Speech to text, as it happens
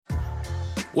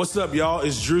What's up, y'all?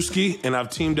 It's Drewski, and I've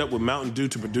teamed up with Mountain Dew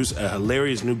to produce a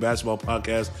hilarious new basketball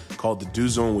podcast called The Dew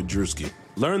Zone with Drewski.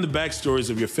 Learn the backstories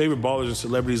of your favorite ballers and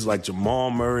celebrities like Jamal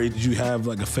Murray. Did you have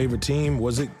like a favorite team?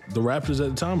 Was it the Raptors at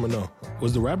the time or no?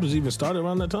 Was the Raptors even started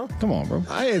around that time? Come on, bro.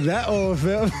 I ain't that old,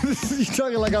 fam. You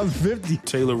talking like I'm 50.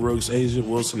 Taylor Rooks, Asia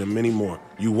Wilson, and many more.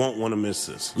 You won't want to miss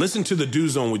this. Listen to The Dew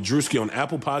Zone with Drewski on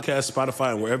Apple Podcasts,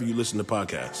 Spotify, and wherever you listen to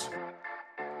podcasts.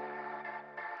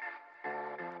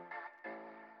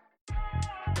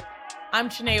 I'm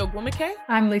Shanae Ogwumike.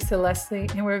 I'm Lisa Leslie,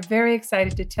 and we're very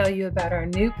excited to tell you about our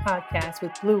new podcast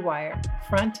with Blue Wire,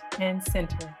 Front and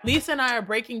Center. Lisa and I are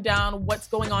breaking down what's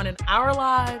going on in our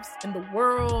lives, in the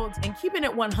world, and keeping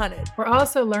it 100. We're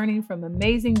also learning from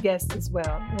amazing guests as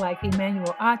well, like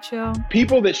Emmanuel Acho.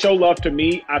 People that show love to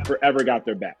me, I forever got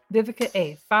their back. Vivica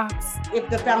A. Fox. If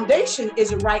the foundation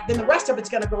isn't right, then the rest of it's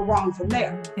going to go wrong from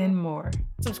there. And more.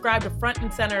 Subscribe to Front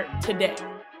and Center today.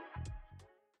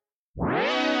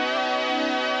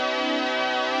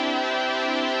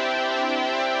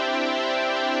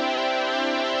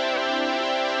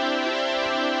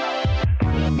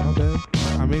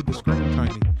 I made the screen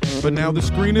tiny, but now the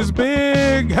screen is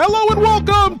big. Hello and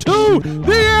welcome to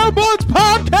the Airbuds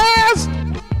Podcast.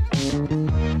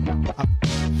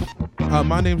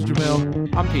 My name's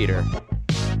Jamel. I'm Peter.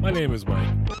 My name is Mike.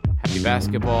 Happy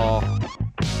basketball.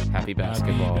 Happy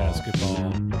basketball. Happy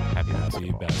basketball.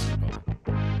 Happy basketball.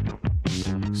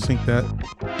 Sync that.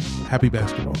 Happy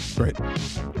basketball. Great.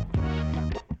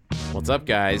 What's up,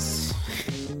 guys?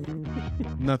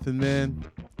 Nothing, man.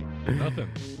 Nothing.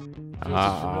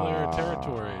 Feels familiar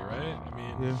territory, right? I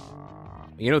mean, Yeah.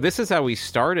 You know, this is how we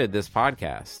started this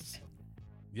podcast.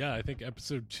 yeah, I think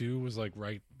episode 2 was like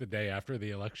right the day after the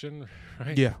election,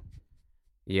 right? Yeah.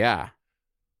 Yeah.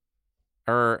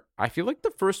 Or I feel like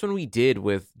the first one we did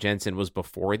with Jensen was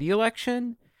before the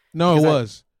election. No, it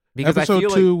was. Because I Episode feel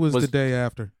 2 like was the day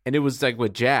after. And it was like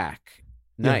with Jack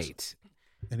Knight.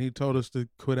 And he told us to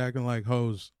quit acting like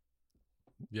hoes.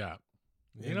 Yeah.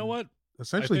 You know what?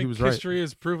 Essentially, I think he was right. history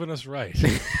has proven us right.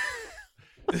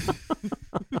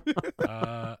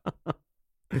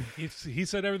 He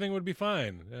said everything would be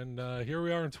fine, and here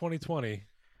we are in 2020.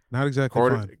 Not exactly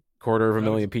fine. Quarter of a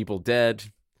million people dead.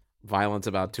 Violence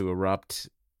about to erupt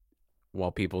while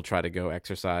people try to go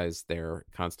exercise their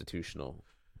constitutional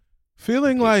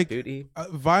Feeling like duty.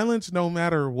 Violence no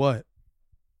matter what.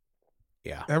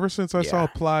 Yeah. Ever since I saw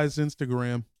Ply's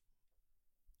Instagram.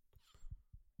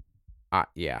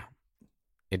 Yeah.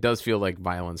 It does feel like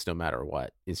violence no matter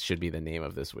what. It should be the name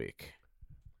of this week.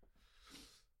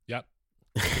 Yep.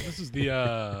 This is the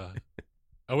oh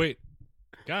wait.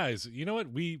 Guys, you know what?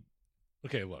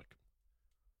 Okay, look.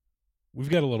 We've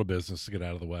got a little business to get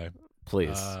out of the way.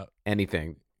 Please.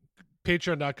 Anything.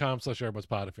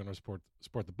 Patreon.com/AirbudsPod if you want to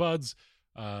support the buds.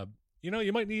 You know,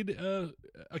 you might need a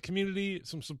community,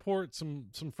 some support, some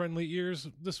friendly ears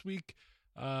this week.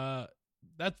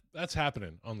 That's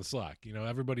happening on the Slack. You know,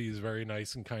 everybody is very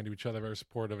nice and kind to each other, very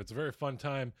supportive. It's a very fun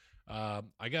time.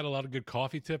 I got a lot of good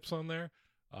coffee tips on there.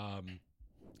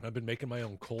 I've been making my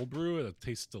own cold brew. It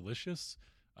tastes delicious.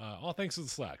 All thanks to the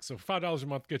Slack. So $5 a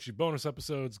month gets you bonus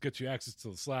episodes, gets you access to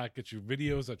the Slack, gets you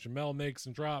videos that Jamel makes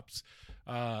and drops.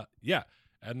 Yeah.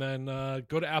 And then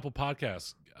go to Apple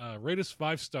Podcasts. Rate us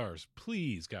 5 stars.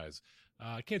 Please, guys.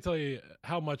 I can't tell you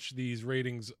how much these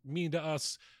ratings mean to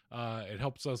us. It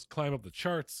helps us climb up the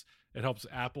charts. It helps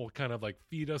Apple kind of like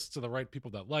feed us to the right people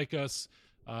that like us.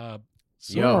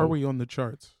 So are we on the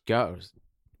charts?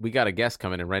 We got a guest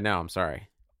coming in right now. I'm sorry.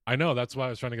 I know. That's why I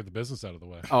was trying to get the business out of the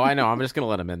way. Oh, I know. I'm just going to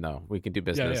let him in, though. We can do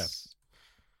business.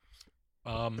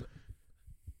 Yeah.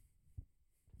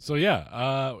 So,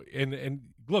 yeah. And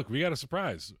look, we got a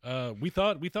surprise. We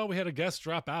thought we had a guest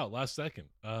drop out last second.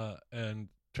 And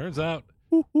turns out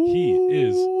he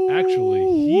is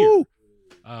actually here.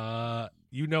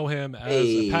 You know him as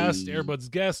a past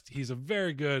Airbuds guest. He's a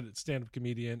very good stand-up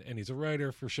comedian, and he's a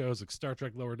writer for shows like Star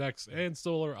Trek Lower Decks and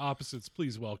Solar Opposites.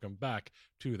 Please welcome back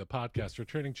to the podcast,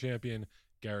 returning champion,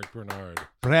 Garrick Bernard.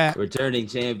 Returning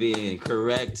champion,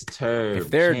 correct term.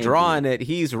 If they're drawing it,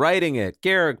 he's writing it.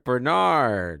 Garrick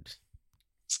Bernard.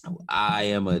 I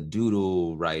am a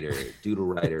doodle writer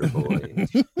boy.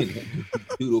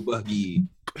 Doodle buggy.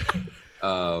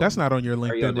 That's not on your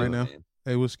LinkedIn right now. Man?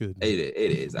 It was good. It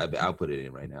is. I'll put it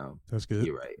in right now. That's good.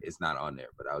 You're right. It's not on there,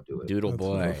 but I'll do it. Doodle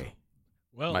boy.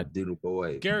 Well, my doodle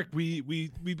boy. Garrick, we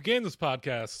began this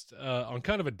podcast on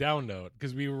kind of a down note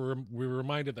because we were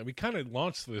reminded that we kind of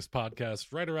launched this podcast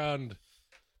right around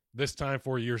this time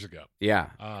 4 years ago. Yeah.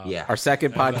 Yeah. Our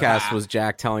second podcast was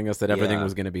Jack telling us that everything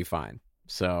was going to be fine.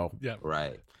 So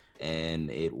right.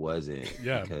 and it wasn't.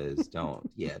 Yeah. Because don't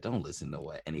listen to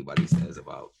what anybody says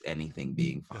about anything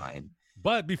being fine.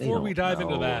 But before we dive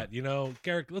into know. that,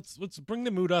 Garrick, let's bring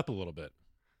the mood up a little bit.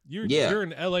 You're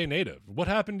an LA native. What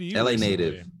happened to you? LA recently?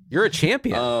 native. You're a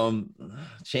champion.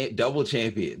 Double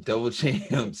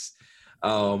champs.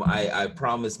 I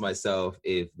promised myself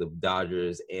if the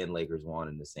Dodgers and Lakers won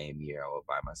in the same year, I would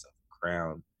buy myself a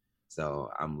crown.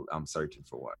 So I'm searching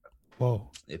for one.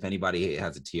 Whoa. If anybody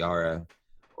has a tiara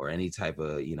or any type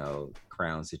of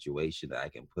crown situation that I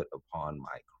can put upon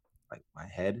my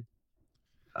head,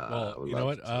 well, you know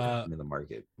what? I'm in the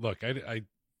market. Look, I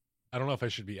don't know if I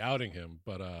should be outing him,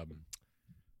 but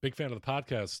big fan of the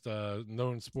podcast,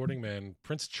 known sporting man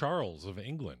Prince Charles of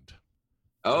England.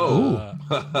 Oh,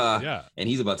 yeah, and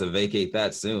he's about to vacate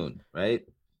that soon, right?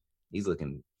 He's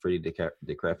looking pretty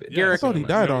decrepit. Yeah, I thought he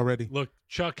died already. Look,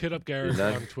 Chuck, hit up Garrick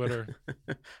on Twitter.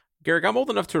 Garrick, I'm old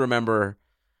enough to remember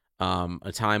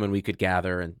a time when we could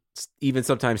gather and even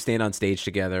sometimes stand on stage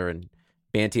together and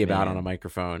banty about on a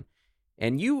microphone.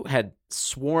 And you had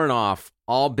sworn off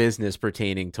all business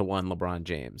pertaining to one LeBron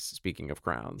James, speaking of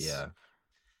crowns. Yeah.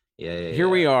 Here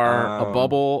we are, a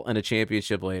bubble and a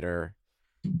championship later.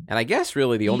 And I guess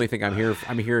really the only thing I'm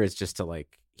here is just to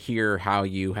hear how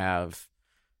you've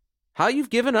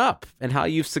given up and how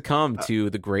you've succumbed to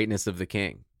the greatness of the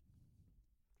king.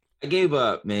 I gave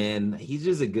up, man. He's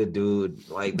just a good dude.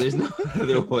 There's no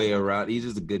other way around. He's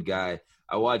just a good guy.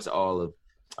 I watched all of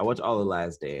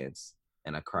Last Dance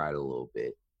and I cried a little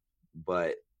bit.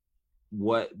 But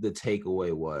what the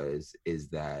takeaway is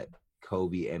that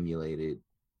Kobe emulated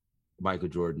Michael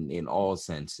Jordan in all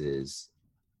senses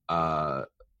of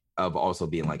also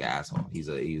being an asshole.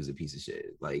 He was a piece of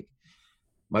shit.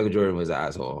 Michael Jordan was an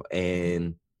asshole.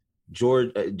 And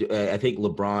I think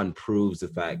LeBron proves the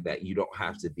fact that you don't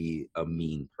have to be a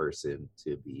mean person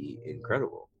to be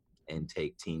incredible and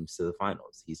take teams to the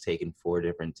finals. He's taken 4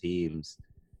 different teams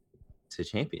to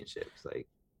championships.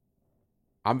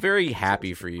 I'm very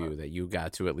happy for you that you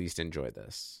got to at least enjoy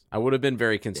this. I would have been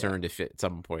very concerned if at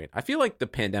some point. I feel like the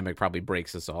pandemic probably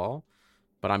breaks us all,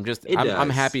 but I'm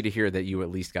happy to hear that you at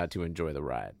least got to enjoy the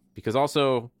ride, because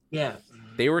also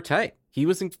they were tight. He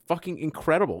was fucking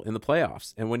incredible in the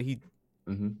playoffs, and when he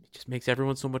just makes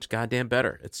everyone so much goddamn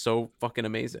better. It's so fucking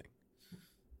amazing.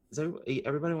 So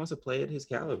everybody wants to play at his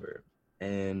caliber,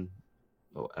 and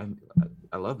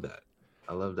I love that.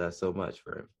 I love that so much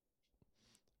for him.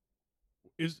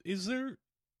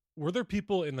 Were there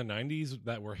people in the 90s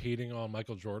that were hating on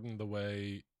Michael Jordan the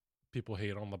way people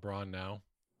hate on LeBron now?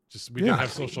 We didn't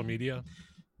have social media.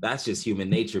 That's just human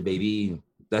nature, baby.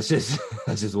 That's just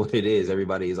what it is.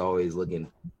 Everybody is always looking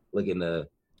to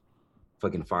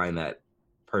fucking find that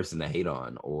person to hate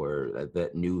on, or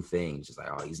that new thing. It's just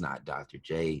oh, he's not Dr.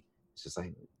 J. It's just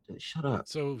shut up.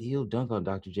 So he'll dunk on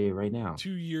Dr. J right now.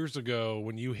 2 years ago,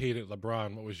 when you hated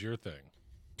LeBron, what was your thing?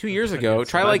 2 years ago?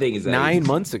 Try 9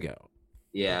 months ago.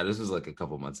 Yeah, this was a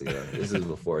couple months ago. This is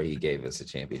before he gave us a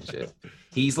championship.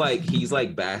 He's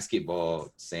like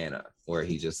basketball Santa, where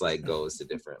he just goes to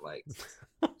different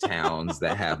towns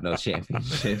that have no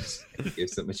championships. He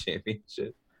gives them a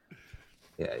championship.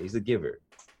 Yeah, he's a giver.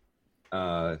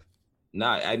 I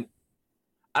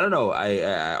don't know.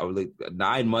 I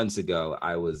 9 months ago,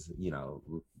 I was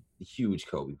a huge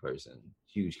Kobe person,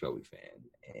 huge Kobe fan,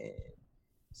 and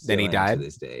then he died to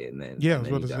this day, and then yeah, and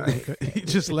then he died. He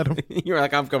just let him. You were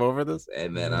like, "I'm come over this,"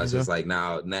 and then I was just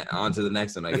now on to the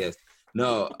next one, I guess.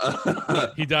 No,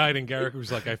 he died, and Garrick was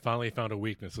like, "I finally found a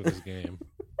weakness of his game."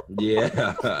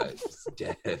 Yeah,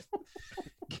 death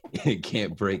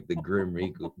can't break the Grim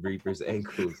Reaper's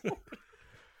ankles.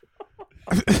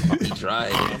 He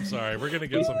tried. I'm sorry, we're gonna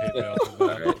get some hate mail from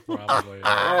that, probably.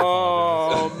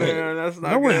 Oh man, that's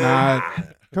not. No, good. we're not.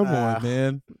 Come on,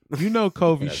 man.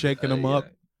 Kobe's shaking him up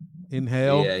in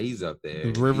hell. Yeah, he's up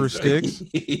there. The river Styx.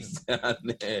 He's down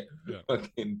there,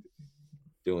 fucking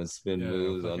doing spin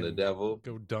moves on the devil.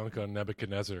 Go dunk on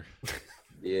Nebuchadnezzar.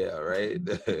 Yeah, right.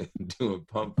 Doing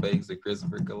pump fakes to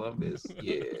Christopher Columbus.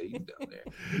 Yeah, he's down there.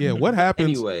 Yeah, what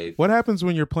happens? Anyway, what happens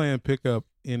when you're playing pickup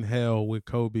in hell with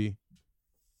Kobe,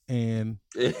 and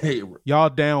y'all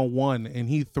down 1, and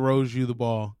he throws you the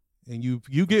ball, and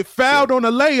you get fouled on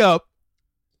a layup,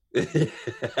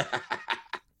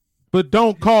 but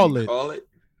don't call it.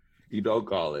 You don't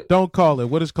call it. Don't call it.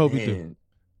 What does Kobe do?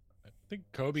 I think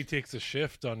Kobe takes a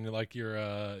shift on your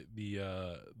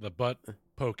the butt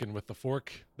poking with the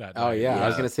fork that night. Yeah, I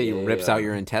was gonna say he rips out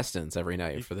your intestines every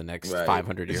night for the next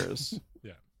 500 years.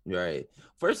 Yeah. Right.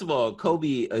 First of all,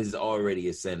 Kobe is already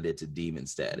ascended to demon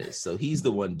status, so he's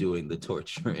the one doing the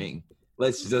torturing.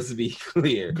 Let's just be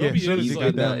clear. Yeah, as soon as he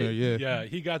got down there, yeah,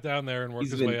 he got down there and worked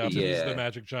his way up. He's the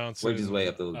Magic Johnson. Worked his way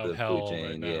up the hell food chain.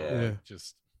 Right now.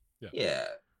 Yeah.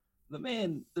 The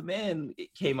man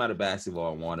came out of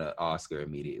basketball and won an Oscar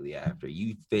immediately after.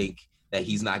 You think that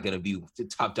he's not going to be the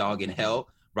top dog in hell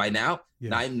right now?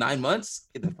 Yeah. 9 months?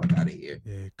 Get the fuck out of here.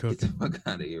 Yeah, get the fuck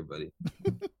out of here, buddy.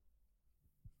 Did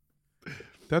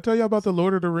I tell you about the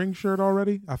Lord of the Rings shirt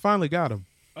already? I finally got him.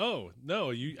 Oh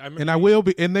no,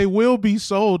 they will be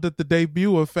sold at the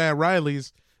debut of Fat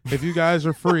Riley's. If you guys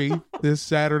are free this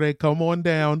Saturday, come on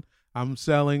down. I'm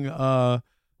selling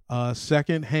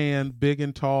secondhand big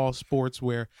and tall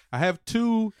sportswear. I have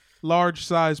 2 large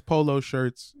size polo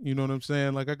shirts. You know what I'm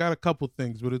saying? Like I got a couple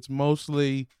things, but it's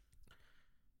mostly.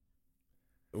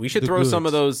 We should throw some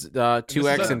of those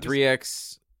 2X and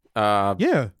 3X. Of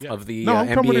the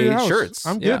NBA shirts.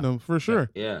 I'm getting them for sure.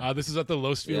 Yeah. This is at the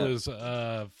Los Feliz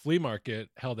flea market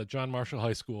held at John Marshall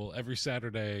High School every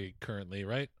Saturday currently,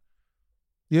 right?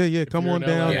 Yeah. Come on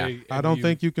down. I don't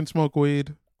think you can smoke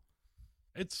weed.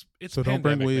 It's so pandemic, don't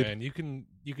bring weed. Man. You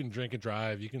can drink and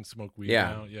drive. You can smoke weed Yeah.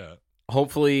 now. Yeah.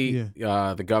 Hopefully,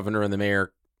 the governor and the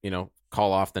mayor,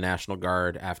 call off the National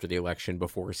Guard after the election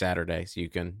before Saturday, so you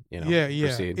can,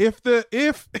 proceed.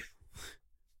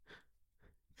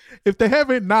 If they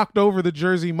haven't knocked over the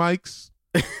Jersey Mikes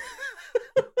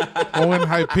on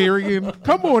Hyperion,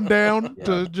 come on down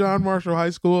to John Marshall High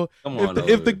School.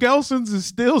 If the Gelsons is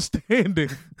still standing.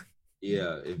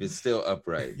 Yeah, if it's still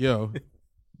upright. Yo.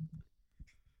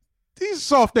 These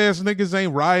soft ass niggas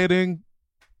ain't rioting.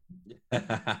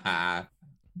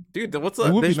 Dude, what's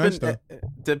up?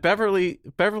 The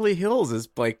Beverly Hills is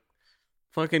like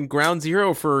fucking ground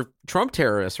zero for Trump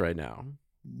terrorists right now.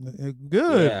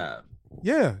 Good.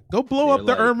 Yeah, go blow up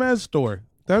the Hermes store.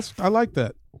 I like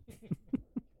that.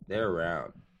 They're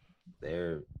around.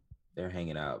 They're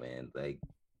hanging out, man. Like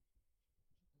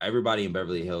everybody in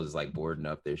Beverly Hills is like boarding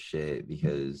up their shit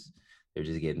because they're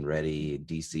just getting ready.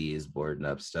 DC is boarding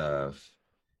up stuff.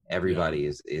 Everybody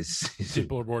is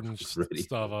people are boarding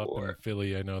stuff up in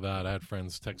Philly. I know that. I had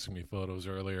friends texting me photos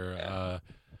earlier.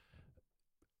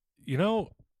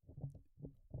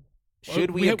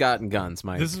 Should we have gotten guns,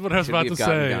 Mike? This is what I was about to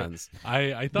say. Guns?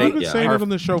 I thought we've been saying it on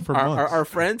the show for months. Our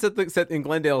friends in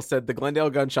Glendale said the Glendale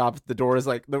gun shop, the door is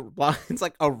like it's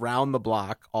like around the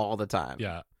block all the time.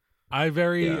 Yeah. I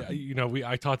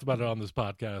talked about it on this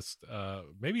podcast,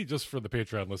 maybe just for the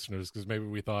Patreon listeners, because maybe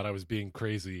we thought I was being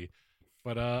crazy.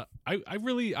 But I'm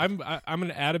an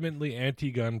adamantly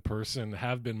anti-gun person,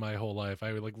 have been my whole life.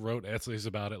 I wrote essays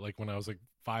about it when I was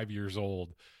 5 years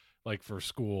old, for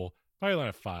school. Probably not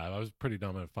at 5. I was pretty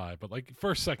dumb at 5, but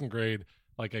first, second grade,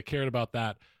 I cared about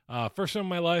that. First time in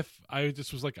my life, I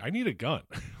just was I need a gun.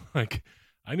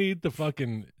 I need to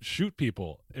fucking shoot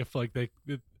people if they.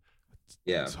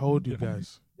 Yeah. Told you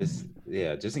guys. Just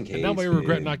in case. And now I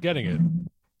regret not getting it.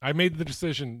 I made the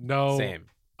decision. No, same.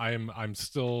 I'm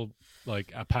still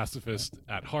a pacifist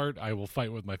at heart. I will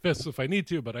fight with my fists if I need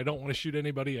to, but I don't want to shoot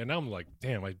anybody. And now I'm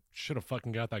damn, I should have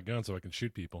fucking got that gun so I can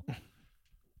shoot people.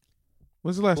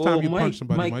 When's the last time you punched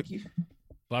somebody, Mike?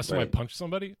 Last time I punched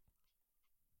somebody?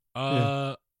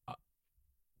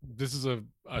 This is a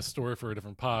story for a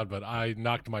different pod, but I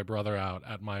knocked my brother out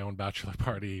at my own bachelor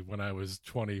party when I was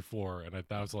 24, and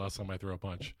that was the last time I threw a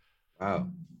punch. Wow.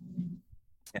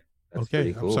 Yeah, that's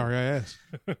okay, cool. I'm sorry I asked.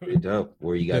 Pretty dope.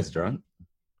 Were you guys drunk?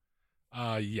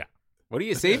 Yeah. What are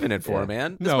you saving it for,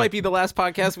 man? This might be the last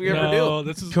podcast we ever do.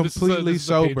 This is completely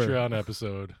sober. A Patreon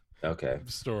episode. Okay.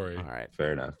 Story. All right.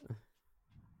 Fair enough.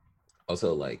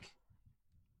 Also,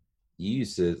 you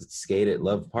used to skate at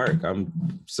Love Park.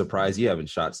 I'm surprised you haven't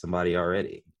shot somebody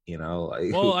already.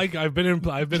 Well, I've been in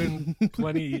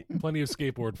plenty of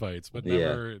skateboard fights, but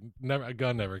never a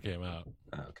gun never came out.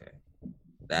 Okay,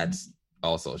 that's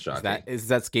also shocking. Is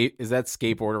that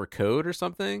skateboarder code or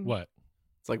something? What?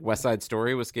 It's like West Side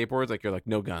Story with skateboards. You're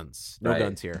no guns,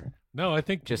 guns here. No, I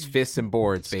think just fists and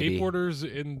boards. Skateboarders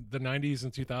in the 90s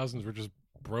and 2000s were just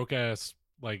broke ass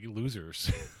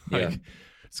losers.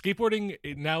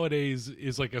 Skateboarding nowadays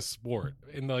is a sport.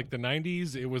 In the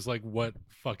 90s, it was what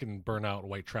fucking Burnout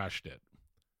White Trash did.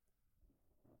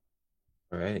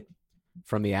 All right.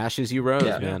 From the ashes you rose,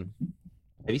 man.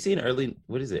 Have you seen early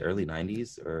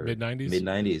 90s or mid-90s?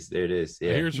 Mid-90s. There it is.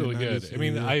 Yeah. I hear it's really good. I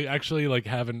mean, I actually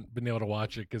haven't been able to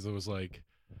watch it because it was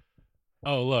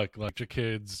oh, look, your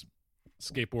kids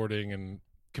skateboarding and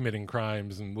committing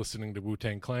crimes and listening to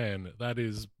Wu-Tang Clan. That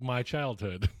is my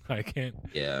childhood. I can't.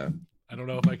 Yeah. I don't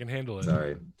know if I can handle it.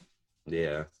 Sorry.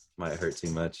 Yeah. Might hurt too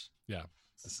much. Yeah.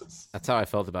 That's how I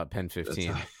felt about Pen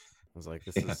 15. I was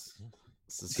this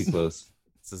is too close.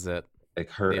 This is it. Like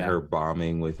her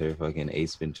bombing with her fucking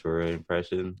Ace Ventura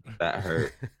impression. That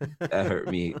hurt. That hurt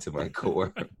me to my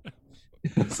core.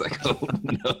 It's like, oh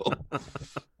no.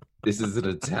 This isn't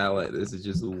a talent. This is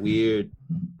just weird.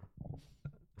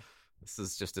 This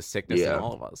is just a sickness in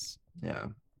all of us. Yeah.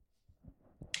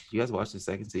 You guys watch the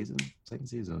second season? Second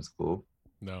season was cool.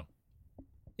 No.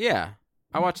 Yeah.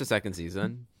 I watched the second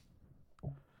season.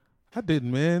 I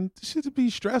didn't, man. This shit be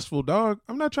stressful, dog.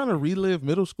 I'm not trying to relive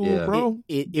middle school, bro.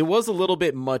 It was a little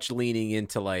bit much leaning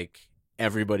into like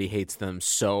everybody hates them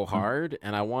so hard,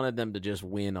 and I wanted them to just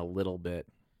win a little bit.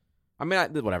 I mean,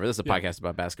 whatever. This is a podcast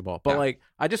about basketball, but like,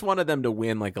 I just wanted them to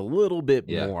win like a little bit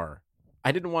more.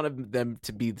 I didn't want them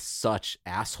to be such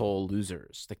asshole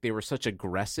losers. Like they were such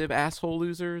aggressive asshole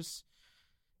losers,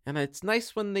 and it's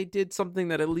nice when they did something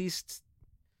that at least,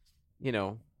 you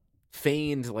know,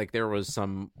 feigned like there was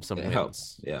some wins.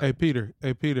 Helps. Yeah. Hey Peter.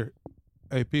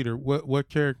 What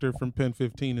character from Pen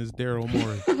 15 is Daryl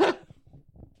Morey?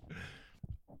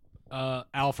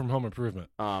 Al from Home Improvement.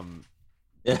 Oh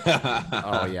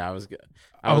yeah, I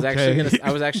was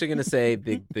actually gonna say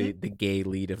the gay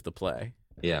lead of the play.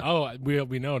 Yeah. Oh,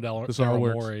 we know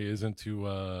Daryl Morey is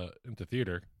into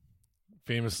theater.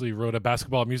 Famously wrote a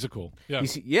basketball musical. Yeah.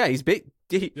 He's big.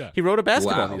 He wrote a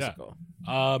basketball musical.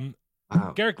 Yeah.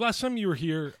 Garrick, last time you were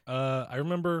here, I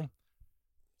remember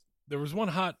there was one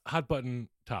hot button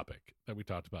topic that we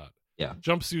talked about. Yeah.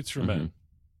 Jumpsuits for men.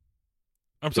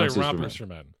 I'm sorry, rompers for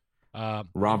men.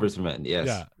 Rompers for men, yes.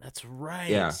 Yeah. That's right.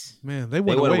 Yeah. Man, they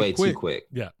went away too quick.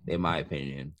 Yeah. In my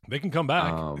opinion. They can come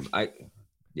back.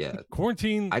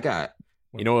 Quarantine.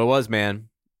 You know what it was, man?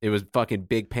 It was fucking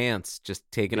big pants just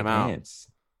taking them out.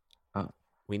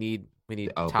 We need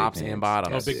tops and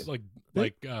bottoms.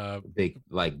 Big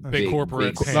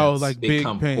corporate pants. Oh, like big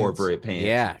pants. Corporate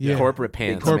pants. Yeah. Corporate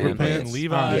pants. Corporate man. pants.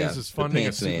 Levi's is funding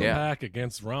a super PAC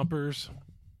against rompers.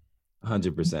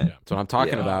 100%. That's what I'm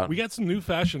talking about. We got some new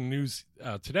fashion news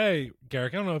today,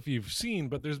 Garrick. I don't know if you've seen,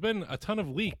 but there's been a ton of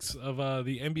leaks of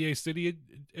the NBA City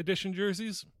Edition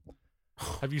jerseys.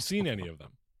 Have you seen any of them?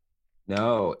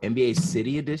 No, NBA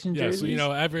City Edition jerseys? Yeah,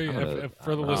 so, you know,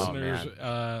 for the listeners,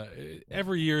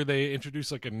 every year they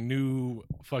introduce like a new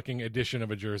fucking edition of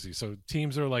a jersey. So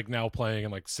teams are like now playing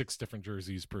in like 6 different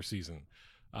jerseys per season.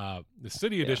 The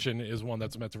City Edition is one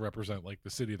that's meant to represent like the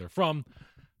city they're from.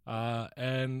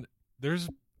 And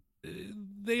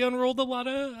they unrolled a lot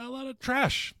of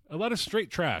trash, a lot of straight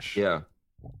trash. Yeah,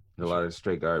 a lot of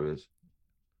straight garbage.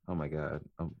 Oh my god,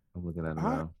 I'm looking at it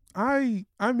now. I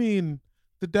mean,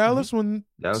 the Dallas one.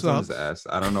 Dallas one's ass.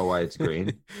 I don't know why it's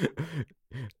green.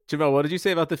 Jamal, what did you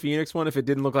say about the Phoenix one? If it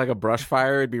didn't look like a brush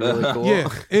fire, it'd be really cool. Yeah,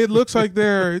 it looks like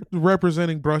they're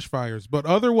representing brush fires, but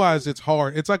otherwise it's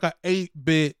hard. It's like a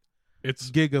 8-bit.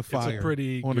 It's gigafire. It's a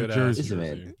pretty on good a jersey. Listen,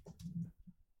 man,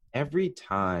 every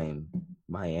time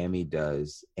Miami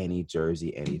does any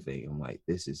jersey, anything, I'm like,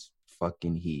 this is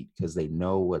fucking heat because they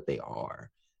know what they are.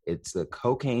 It's the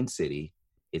cocaine city.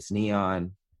 It's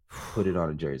neon. Put it on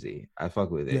a jersey. I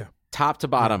fuck with it. Yeah. Top to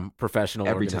bottom professional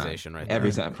every organization, time. right? Every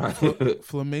there. time.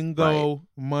 Flamingo,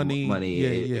 money.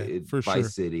 Yeah, for Vice sure.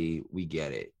 City, we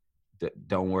get it.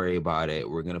 Don't worry about it.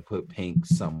 We're going to put pink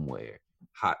somewhere.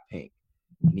 Hot pink.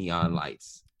 Neon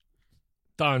lights.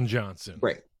 Don Johnson.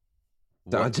 Right.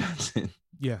 Don Johnson.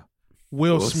 Yeah.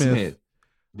 Will Smith.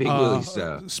 Big Willie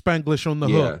style. Spanglish on the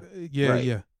hook. Yeah, right.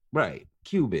 yeah. Right.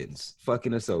 Cubans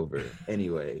fucking us over.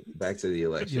 Anyway, back to the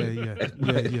election.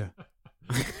 Yeah.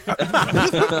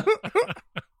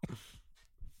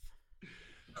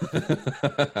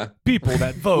 People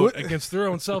that vote against their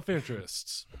own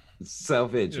self-interests.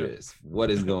 Self-interest.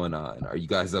 What is going on? Are you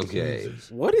guys okay?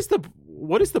 Jesus. What is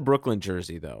the Brooklyn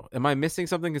jersey though? Am I missing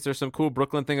something? Is there some cool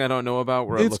Brooklyn thing I don't know about?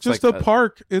 Where it's looks just like a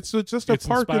park. It's just a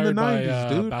park in the inspired by, 90s,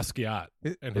 dude. Basquiat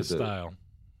and his style.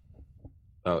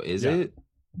 Oh, is it?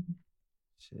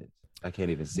 Shit. I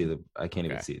can't even see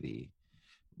the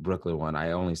Brooklyn one.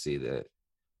 I only see the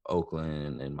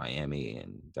Oakland and Miami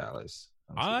and Dallas.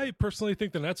 I personally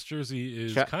think the Nets jersey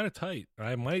is kind of tight.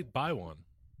 I might buy one.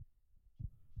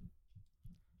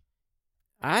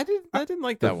 I didn't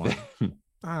like that one.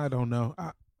 I don't know.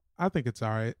 I think it's all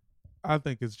right. I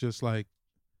think it's just like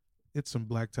it's some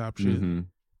blacktop shit. Mm-hmm.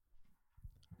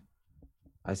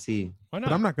 I see. Why not?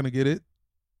 But I'm not gonna get it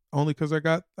only because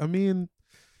I mean,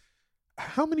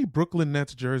 how many Brooklyn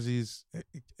Nets jerseys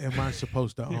am I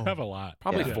supposed to own? You have a lot.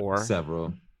 Probably 4.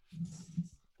 Several.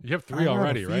 You have 3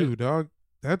 already, right? Dog.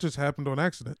 That just happened on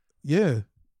accident. Yeah.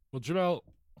 Well, Jamel.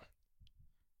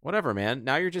 Whatever, man.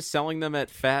 Now you're just selling them at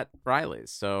Fat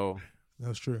Riley's. So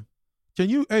that's true. Can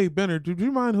you, Benner, do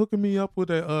you mind hooking me up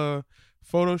with a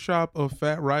Photoshop of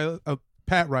Pat Riley?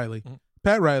 Mm-hmm.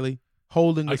 Pat Riley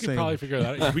holding the I could probably figure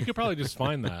that out. We could probably just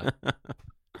find that. Do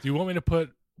you want me to put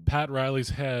Pat Riley's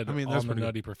head on the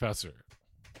Nutty Professor?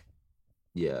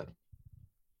 Yeah.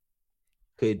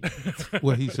 Could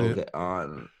what he said. Okay,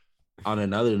 on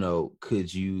another note,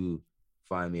 could you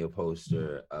find me a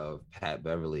poster of Pat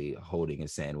Beverly holding a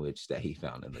sandwich that he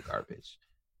found in the garbage?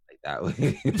 Like that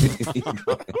way.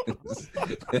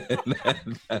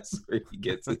 That's where he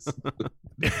gets his food.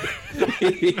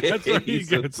 That's where he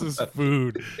gets his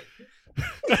food.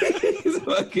 He's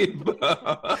fucking what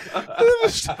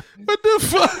the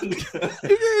fuck?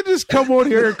 You can't just come on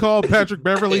here and call Patrick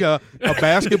Beverly a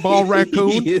basketball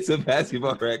raccoon. He is a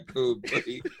basketball raccoon, but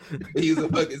he's a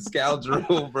fucking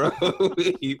scoundrel, bro.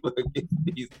 He's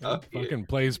out here. Fucking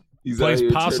plays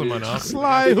possum enough.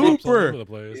 Sly Hooper.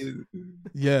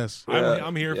 Yes.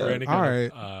 I'm here for any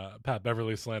kind of Pat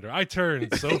Beverly slander. I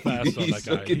turned so fast on that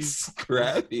guy. He's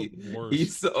scrappy.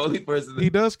 He's the only person he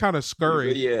does kind of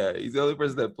scurry. Yeah, he's the only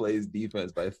person that plays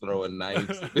defense by throwing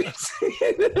knives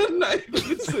a knife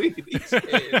between each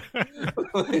hand.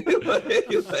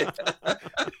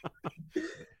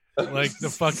 Like the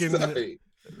fucking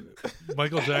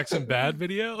Michael Jackson Bad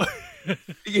video.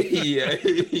 yeah.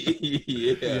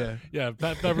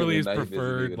 Pat Beverly's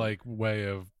preferred like way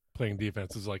of playing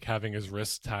defense is like having his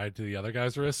wrist tied to the other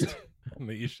guy's wrist, and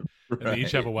they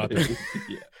each have a weapon.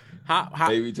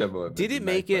 Did it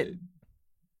make it?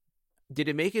 Did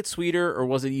it make it sweeter, or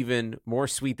was it even more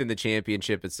sweet than the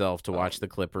championship itself to watch the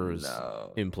Clippers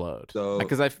implode? So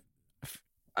because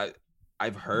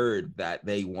I've heard that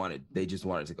they just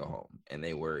wanted to go home, and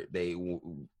they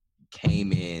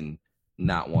came in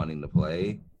not wanting to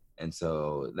play, and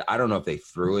so I don't know if they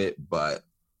threw it, but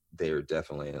they were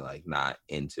definitely like not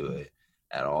into it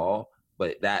at all.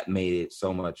 But that made it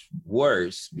so much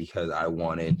worse because I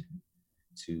wanted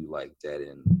to like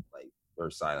deaden or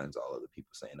silence all of the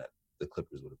people saying that the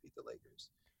Clippers would have beat the Lakers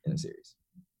in a series.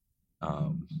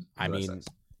 I mean,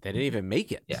 they didn't even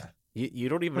make it. Yeah. You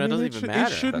don't even. It doesn't even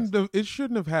matter. It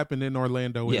shouldn't have happened in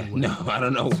Orlando. Yeah, anyway. no, I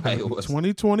don't know why it was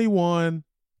 2021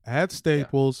 at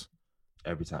Staples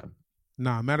every time.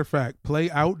 Nah, matter of fact,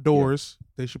 play outdoors. Yeah.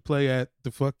 They should play at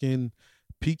the fucking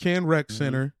Pecan Rec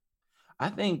Center. I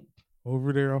think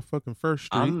over there on fucking First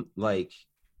Street.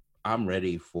 I'm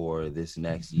ready for this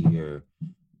next year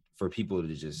for people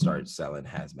to just start selling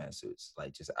hazmat suits,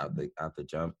 like just out the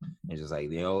jump. And just like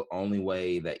the only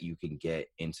way that you can get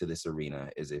into this arena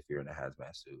is if you're in a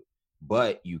hazmat suit,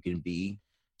 but you can be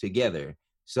together.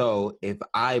 So if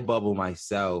I bubble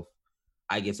myself,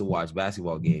 I get to watch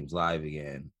basketball games live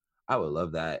again. I would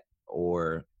love that.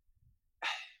 Or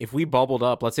if we bubbled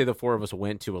up, let's say the four of us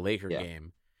went to a Laker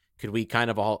game, could we kind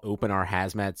of all open our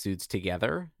hazmat suits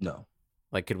together? No.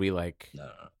 Like, could we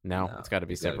No, it's got to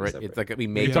be separate. It's like we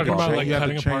made. You're talking about like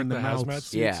cutting apart the mouse. hazmat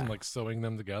suits and like sewing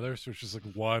them together, so it's just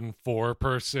like one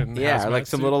 4-person. Yeah, hazmat like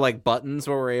some suit. little like buttons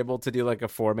where we're able to do like a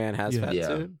 4-man hazmat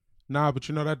suit. Nah, but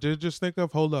you know what I did just think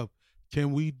of? Hold up,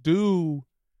 can we do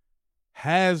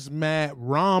hazmat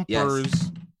rompers?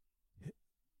 Yes.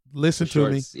 Listen to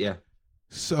me. Yeah.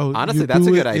 So honestly, that's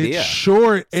a good idea. It's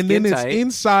short, and Skin then tight. it's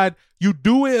inside. You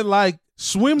do it like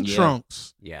swim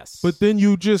trunks. Yes. But then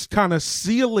you just kind of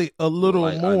seal it a little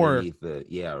more.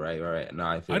 Right. No,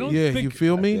 I feel you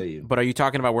feel me? But are you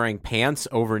talking about wearing pants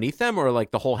underneath them, or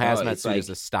like the whole hazmat suit is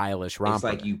a stylish romper? It's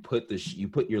like you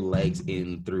put your legs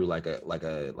in through like a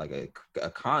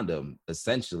condom,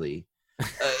 essentially.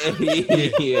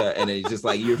 Yeah, and it's just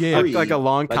like you're free, like a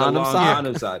long condom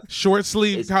sock. Short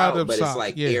sleeve condom but sock. It's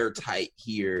like airtight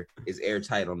here, is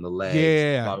airtight on the legs.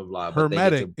 Yeah, blah blah blah.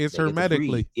 Hermetic. It's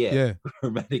hermetically. Yeah,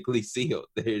 hermetically sealed.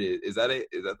 There it is. Is that it?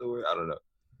 Is that the word? I don't know.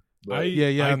 But,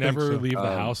 I never leave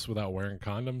the house without wearing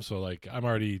condoms, so like I'm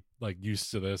already like used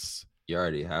to this. You're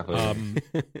already halfway.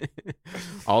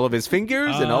 All of his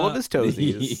fingers and all of his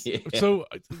toesies. Yeah. So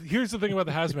here's the thing about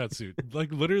the hazmat suit.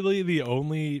 Like literally the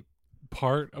only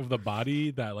part of the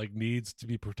body that like needs to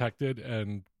be protected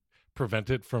and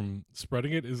prevented from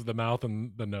spreading it is the mouth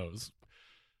and the nose.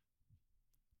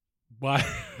 Why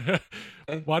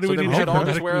do we need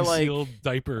hermetically sealed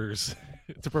diapers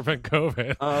to prevent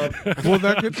COVID? Well,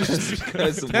 that could just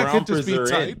because rompers are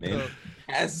tight, in,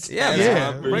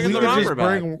 man. Bring the romper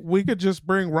back. We could just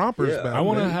bring rompers back. I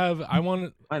want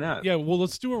to. Why not? Yeah, well,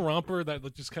 let's do a romper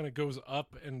that just kind of goes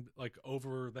up and like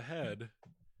over the head,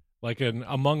 like an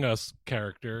Among Us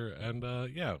character, and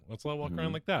let's all walk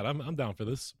around like that. I'm down for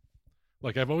this.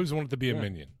 Like I've always wanted to be a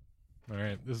minion. All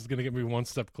right, this is gonna get me one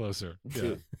step closer.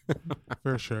 Yeah,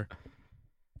 for sure.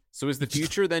 So is the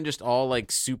future then just all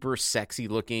like super sexy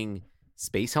looking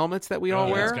space helmets that we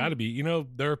all wear. It's got to be. You know,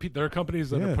 there are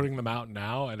companies that are putting them out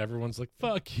now, and everyone's like,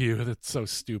 "Fuck you, that's so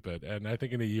stupid." And I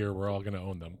think in a year we're all going to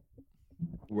own them.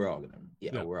 We're all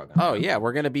gonna. We're all gonna. Oh yeah,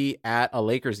 we're gonna be at a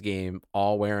Lakers game,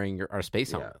 all wearing our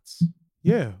space helmets.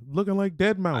 Yeah, looking like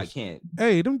Dead Mouse. I can't.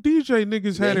 Hey, them DJ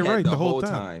niggas had it right the whole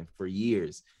time for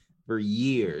years. For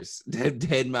years,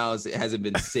 Dead Mouse hasn't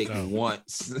been sick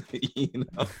once. You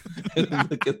know,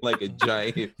 looking like a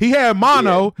giant. He had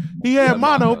mono. He had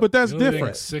mono, but that's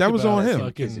different. That was on him.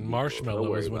 Fucking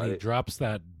Marshmallow is when he drops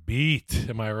that beat.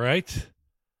 Am I right?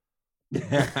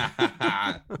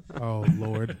 Oh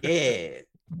Lord. Yeah.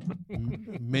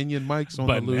 Minion Mike's on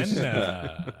the loose.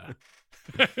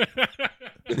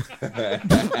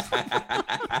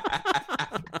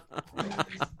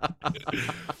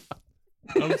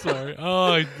 I'm sorry.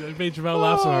 Oh, I made Jamal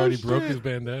laugh so hard he broke his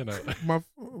bandana. My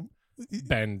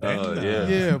bandana. Oh, yeah.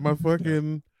 Yeah,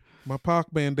 my Pac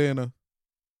bandana.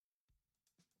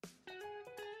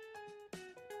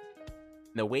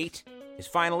 The wait is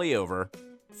finally over.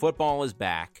 Football is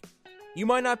back. You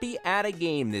might not be at a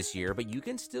game this year, but you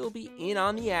can still be in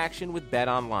on the action with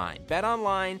BetOnline.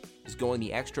 BetOnline is going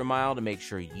the extra mile to make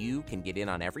sure you can get in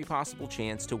on every possible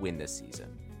chance to win this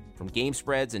season. From game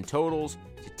spreads and totals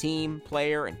to team,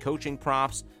 player, and coaching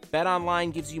props,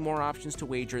 BetOnline gives you more options to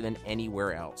wager than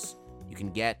anywhere else. You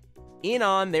can get in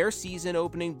on their season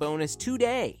opening bonus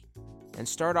today and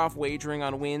start off wagering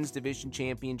on wins, division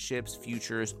championships,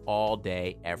 futures all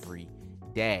day, every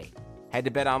day. Head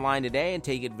to BetOnline today and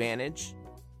take advantage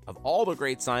of all the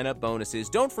great sign-up bonuses.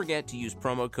 Don't forget to use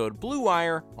promo code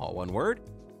BLUEWIRE, all one word,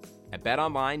 at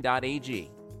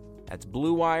betonline.ag. That's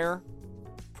BLUEWIRE,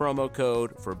 promo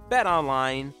code for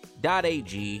betonline.ag,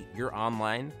 your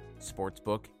online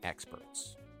sportsbook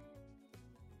experts.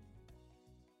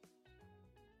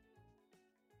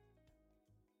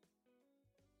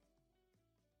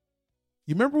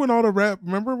 You remember when all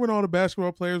the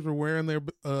basketball players were wearing their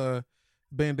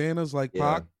bandanas like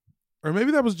Pac? Or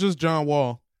maybe that was just John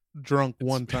Wall drunk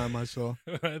one time I saw.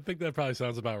 I think that probably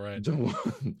sounds about right.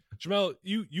 Jamel,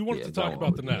 you wanted to talk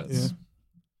about the Nets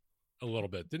a little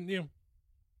bit, didn't you?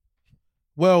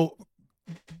 Well,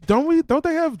 don't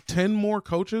they have 10 more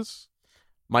coaches?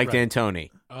 Mike D'Antoni,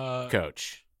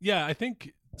 coach. Yeah, I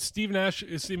think Steve Nash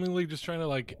is seemingly just trying to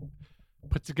like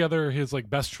put together his like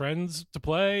best trends to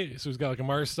play. So he's got like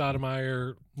Amari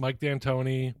Stoudemire, Mike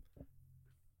D'Antoni.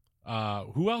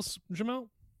 Who else, Jamel?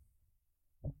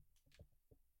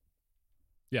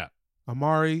 Yeah.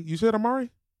 Amari. You said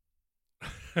Amari?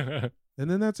 And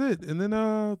then that's it. And then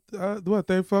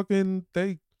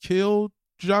they killed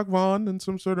Jacques Vaughn in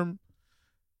some sort of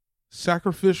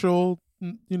sacrificial,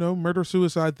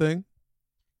 murder-suicide thing.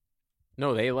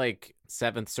 No, they like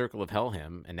seventh circle of hell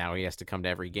him, and now he has to come to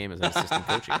every game as an assistant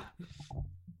coaching.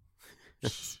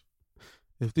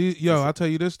 I'll tell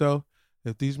you this though.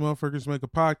 If these motherfuckers make a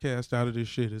podcast out of this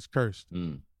shit, it's cursed.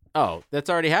 Oh, that's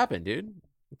already happened, dude.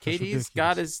 KD's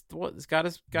got his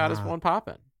one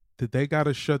popping. They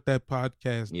gotta shut that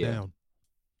podcast down.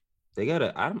 They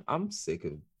gotta. I'm sick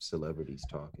of celebrities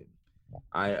talking.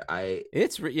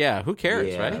 Who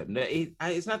cares, right? No,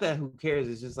 it's not that who cares.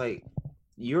 It's just like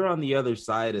you're on the other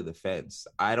side of the fence.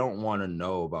 I don't want to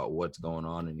know about what's going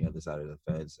on the other side of the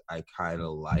fence. I kind of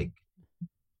like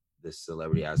the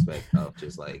celebrity aspect of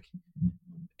just like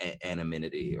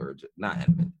anonymity or not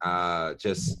anonymity.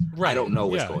 Just I don't know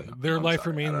what's going on. Their life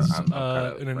remains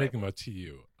an enigma to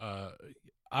you.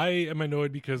 I am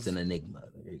annoyed because it's an enigma.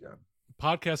 There you go.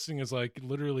 Podcasting is like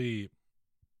literally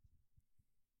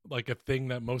like a thing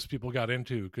that most people got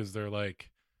into because they're like,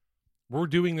 we're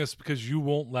doing this because you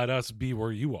won't let us be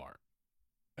where you are.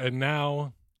 And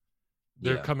now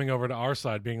they're coming over to our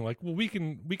side being like, well, we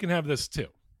can have this too.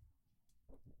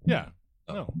 Yeah.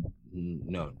 No.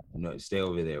 Stay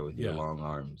over there with your long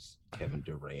arms, Kevin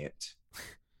Durant.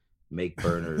 Make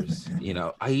burners.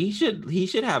 He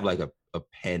should have like a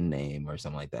pen name or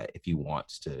something like that if he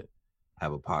wants to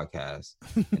have a podcast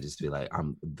and just be like,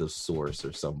 I'm the source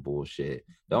or some bullshit.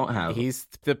 Don't have. He's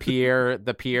the Pierre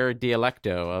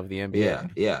Dialecto of the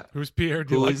NBA. Yeah. Who's Pierre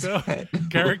Dialecto?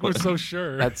 Carrick was so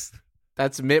sure.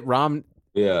 That's Mitt Romney.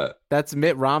 Yeah, that's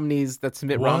Mitt Romney's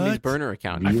Romney's burner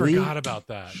account. Really? I forgot about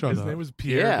that. His name was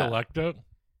Pierre Dialecto.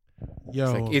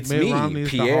 Yo, it's me, Romney's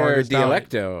Pierre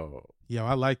Dialecto. Yo,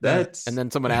 I like that. And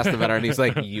then someone asked about it, and he's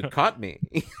like, "You caught me."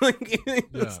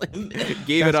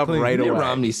 Gave it up right away.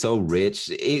 Romney's so rich.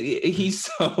 He's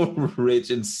so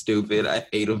rich and stupid. I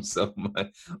hate him so much.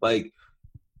 Like,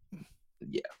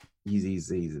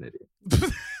 he's an idiot.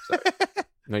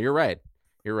 No, you're right.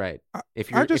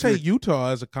 I just hate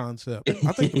Utah as a concept.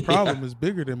 I think the problem is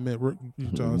bigger than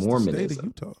Utah. It's the state of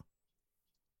Utah.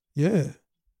 Yeah.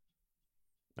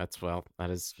 That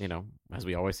is, as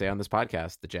we always say on this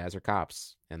podcast, the Jazz are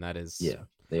cops. And that is. Yeah,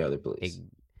 they are the police.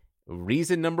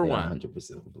 Reason number one.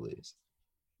 100% the police.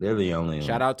 They're the only.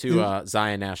 Shout out to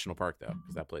Zion National Park, though,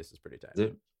 because that place is pretty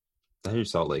tight. I hear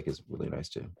Salt Lake is really nice,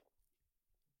 too.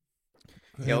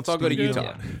 Yeah, let's all go to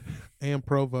Utah. And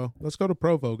Provo. Let's go to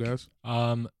Provo, guys.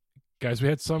 Guys, we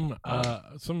had some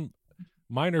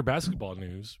minor basketball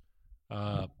news.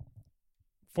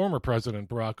 Former President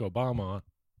Barack Obama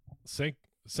sank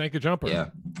a jumper. Yeah.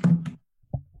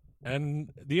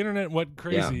 And the internet went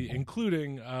crazy,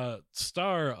 including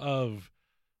star of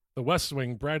The West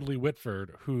Wing, Bradley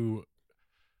Whitford, who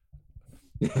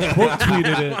quote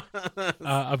tweeted it,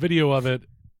 a video of it,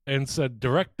 and said,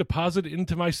 "Direct deposit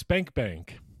into my spank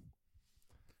bank."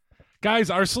 Guys,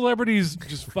 our celebrities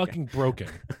just fucking broken.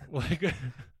 Like,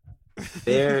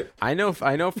 I know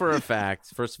for a fact.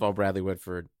 First of all, Bradley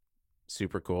Whitford,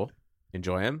 super cool.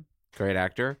 Enjoy him. Great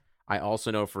actor. I also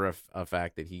know for a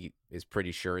fact that he is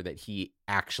pretty sure that he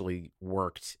actually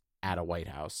worked at a White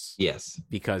House. Yes,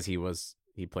 because he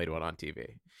played one on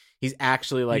TV. He's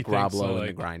actually like Rob Lowe in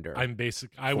The Grinder. I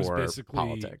was basically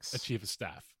politics. a chief of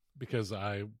staff because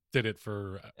I did it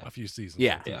for a few seasons.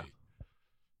 Yeah.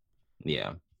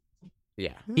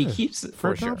 He keeps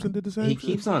Fred Thompson did the same. He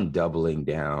keeps on doubling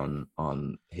down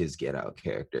on his Get Out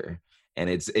character, and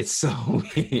it's so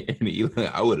weird.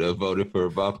 I would have voted for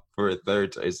a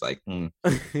third. So it's like, all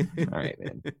right,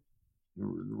 man,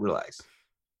 relax.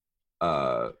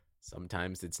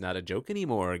 Sometimes it's not a joke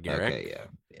anymore, Garrett. Okay,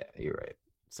 yeah, you're right.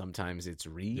 Sometimes it's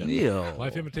real. Yeah.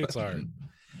 Life imitates art.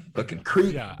 Fucking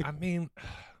creep. Yeah, I mean,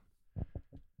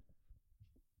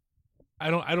 I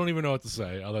don't even know what to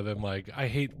say other than like I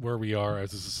hate where we are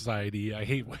as a society. I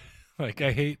hate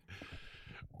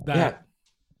that.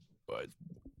 Yeah.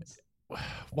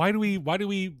 Why do we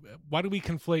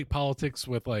conflate politics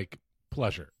with like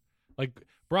pleasure? Like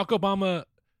Barack Obama,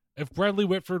 if Bradley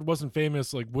Whitford wasn't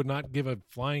famous, like would not give a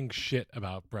flying shit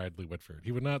about Bradley Whitford.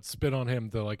 He would not spit on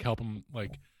him to like help him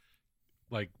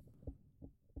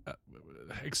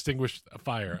extinguish a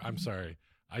fire. I'm sorry.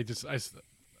 I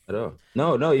don't.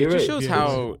 No, you're right.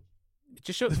 It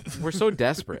just shows we're so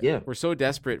desperate. Yeah. We're so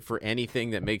desperate for anything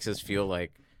that makes us feel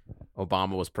like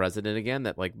Obama was president again,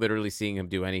 that like literally seeing him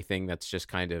do anything that's just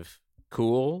kind of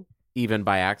cool, even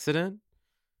by accident.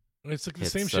 It's like the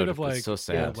same shit of like, it's so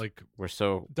sad. Yeah, like we're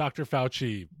so Dr.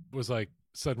 Fauci was like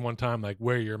said one time, like,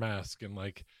 wear your mask, and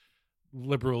like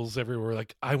liberals everywhere were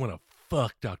like, I want to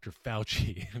fuck Dr.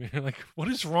 Fauci. And you're like, what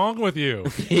is wrong with you?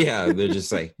 Yeah, they're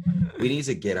just like, we need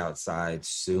to get outside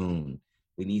soon.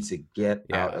 We need to get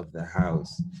out of the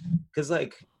house. Because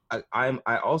like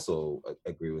I also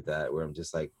agree with that, where I'm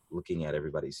just like looking at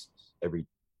every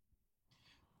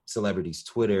celebrity's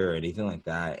Twitter or anything like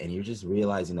that, and you're just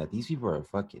realizing that these people are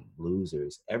fucking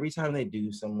losers. Every time they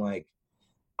do some like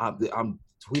I'm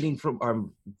zooming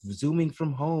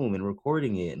from home and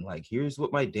recording it, and like here's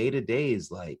what my day-to-day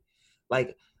is like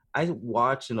I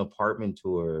watched an apartment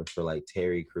tour for like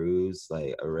Terry Crews,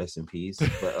 like rest in peace,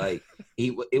 but like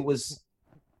he's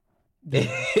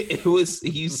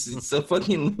a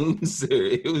fucking loser.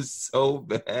 It was so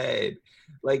bad.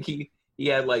 Like he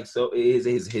had like, so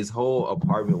his whole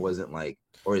apartment wasn't like,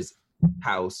 or his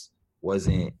house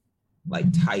wasn't like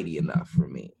tidy enough for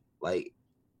me. Like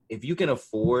if you can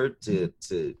afford to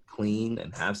clean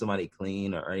and have somebody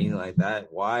clean or anything like that,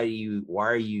 why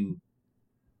are you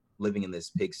living in this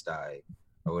pigsty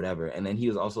or whatever? And then he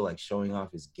was also like showing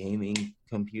off his gaming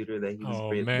computer that he was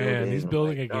building. He's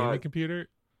building a gaming computer.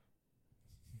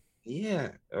 Yeah,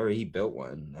 or he built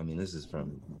one. I mean, this is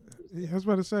from. I was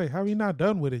about to say, how are you not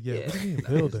done with it yet? Yeah, what do you mean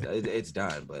building? It's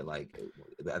done, but like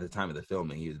at the time of the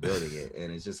filming, he was building it,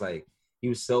 and it's just like he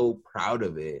was so proud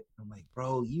of it. I'm like,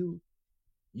 bro, you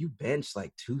bench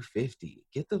like 250.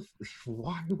 Get the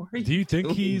why are you? Do you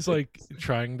think he's like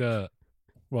trying to?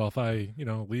 Well, if I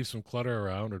leave some clutter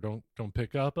around or don't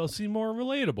pick up, I'll seem more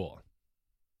relatable.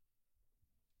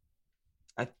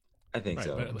 I think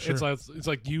so. Sure. It's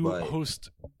like you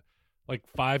host like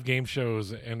 5 game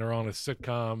shows and are on a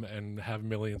sitcom and have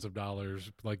millions of dollars.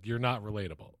 Like you're not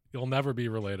relatable. You'll never be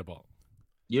relatable.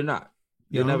 You're not.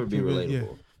 You'll never be relatable. Yeah.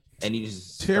 And you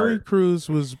just Terry Crews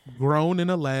was grown in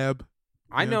a lab.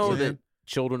 I know that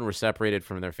children were separated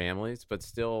from their families, but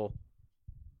still,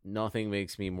 nothing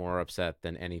makes me more upset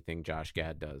than anything Josh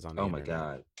Gad does on the internet. My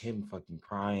god, him fucking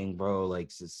crying, bro. Like,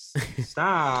 just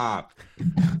stop.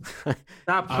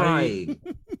 Stop crying.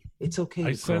 It's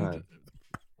okay to cry.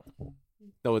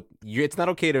 No, it's not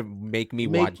okay to make me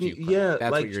watch you cry. Yeah,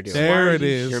 that's like, what you're doing. There it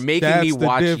is. You're making me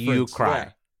watch you cry.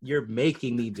 Yeah, you're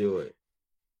making me do it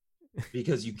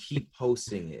because you keep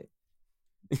posting it.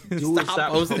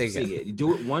 Stop posting it.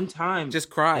 Do it one time. Just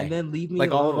cry. And then leave me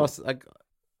like alone. all of us. Like,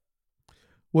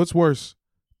 what's worse,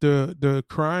 the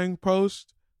crying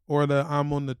post or the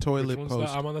I'm on the toilet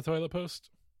post? I'm on the toilet post.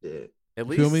 Yeah. At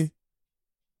least. Feel me?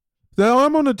 The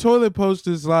I'm on the toilet post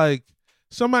is like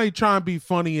somebody trying to be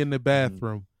funny in the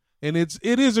bathroom, and it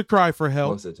is a cry for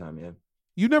help most of the time. Yeah.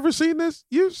 You never seen this?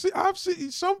 I've seen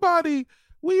somebody.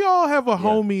 We all have a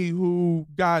homie who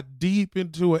got deep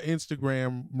into an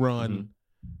Instagram run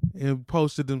and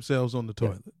posted themselves on the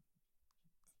toilet.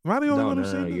 Am I the only one who's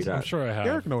seen this? I'm sure I have.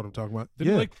 Eric know what I'm talking about.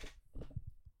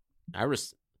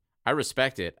 I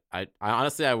respect it. I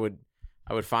honestly I would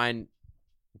find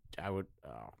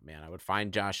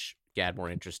Josh Gad more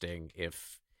interesting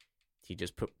if he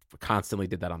just constantly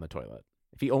did that on the toilet.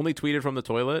 If he only tweeted from the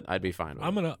toilet, I'd be fine with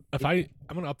I'm gonna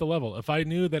up the level. If I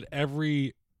knew that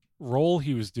every role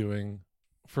he was doing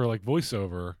for like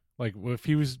voiceover, like if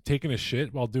he was taking a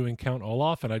shit while doing Count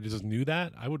Olaf, and I just knew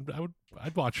that,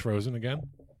 I'd watch Frozen again.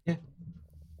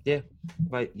 Yeah.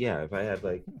 If I had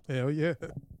like hell yeah.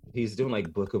 He's doing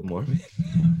like Book of Mormon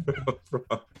from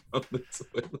the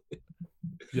toilet.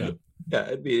 Yeah,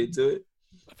 I'd be into it.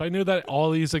 If I knew that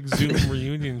all these like Zoom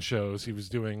reunion shows he was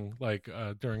doing like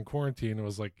during quarantine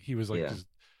was like he was like just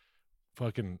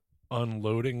fucking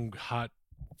unloading hot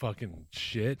fucking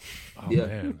shit. Oh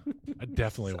man, I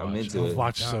definitely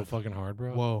watch so fucking hard,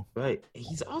 bro. Whoa, right.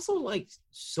 He's also like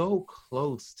so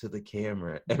close to the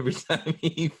camera every time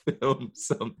he films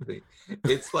something.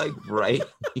 It's like right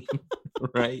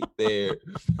there,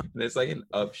 and it's like an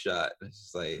upshot. It's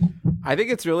just like I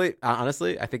think it's really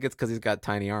honestly. I think it's because he's got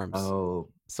tiny arms. Oh,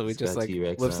 so he just like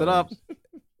T-Rex lifts arms. it up,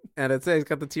 and it's he's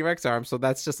got the T-Rex arm. So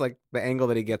that's just like the angle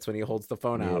that he gets when he holds the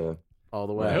phone out. All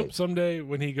the way. I hope someday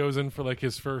when he goes in for like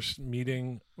his first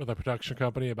meeting with a production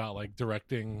company about like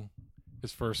directing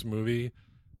his first movie,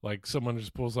 like someone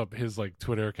just pulls up his like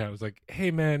Twitter account. It's like, hey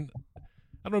man, I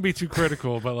don't want to be too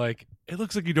critical, but like it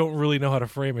looks like you don't really know how to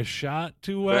frame a shot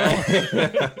too well.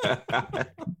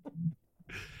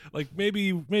 Like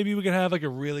maybe we could have like a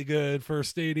really good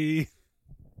first AD. Yeah,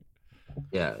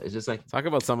 it's just like talk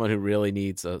about someone who really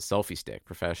needs a selfie stick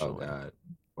professionally. Oh God.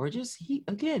 Or just he's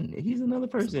another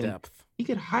person. Depth. He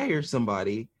could hire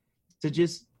somebody to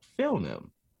just film him.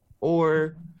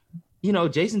 Or,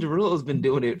 Jason Derulo has been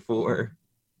doing it for,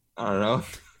 I don't know,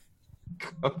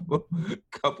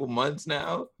 couple months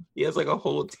now. He has like a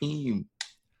whole team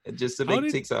just to make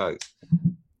TikToks.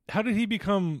 How did he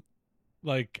become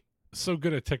like so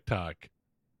good at TikTok?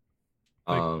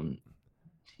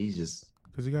 He's just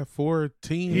because he got 4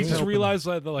 teams. He just realized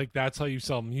that like that's how you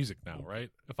sell music now, right?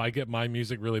 If I get my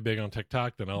music really big on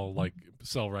TikTok, then I'll like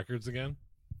sell records again.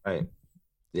 Right.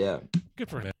 Yeah. Good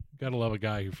for him. Gotta love a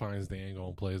guy who finds the angle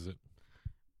and plays it.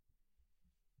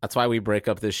 That's why we break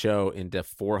up this show into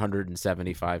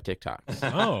 475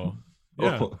 TikToks. Oh,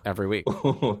 yeah. Every week.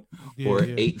 Or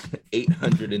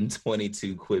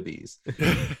 822 Quibbies.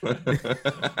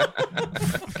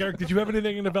 Garrick, did you have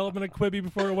anything in development at Quibi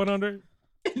before it went under?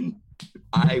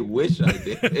 I wish I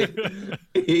did,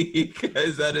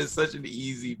 because that is such an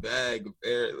easy bag.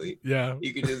 Apparently,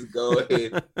 you can just go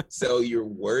and sell your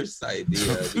worst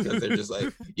idea because they're just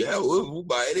like, yeah, we'll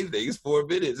buy anything. It's 4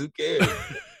 minutes. Who cares?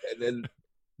 And then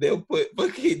they'll put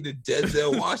fucking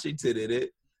Denzel Washington in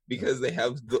it because they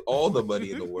have all the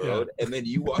money in the world, and then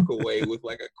you walk away with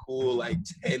like a cool like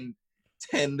 10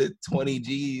 to 20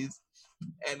 G's,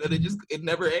 and then it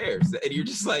never airs, and you're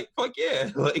just like, fuck yeah,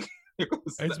 like.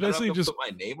 It's basically just put my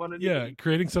name on it.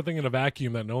 Creating something in a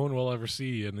vacuum that no one will ever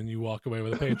see, and then you walk away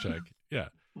with a paycheck.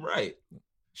 Right.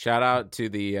 Shout out to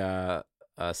the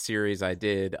series I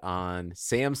did on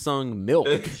Samsung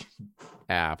Milk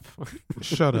app.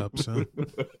 Shut up, son.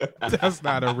 That's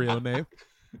not a real name.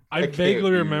 I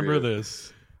vaguely remember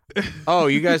this. Oh,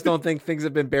 you guys don't think things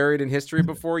have been buried in history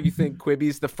before? You think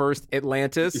Quibi's the first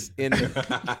Atlantis in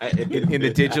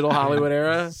the digital Hollywood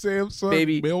era? Samsung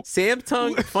Baby, Milk.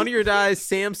 Samsung, Funny or Die's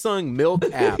Samsung Milk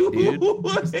app, dude.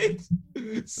 Was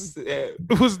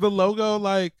the logo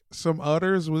like some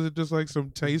udders? Was it just like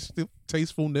some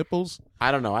tasteful nipples?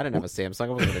 I don't know. I didn't have a Samsung. I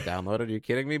wasn't going to download it. Are you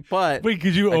kidding me? But wait,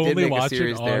 could you only watch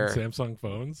it on Samsung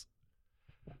phones?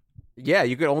 Yeah,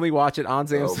 you could only watch it on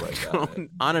Samsung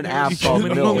on an app called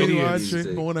Milk. Only watch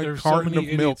it on a carton of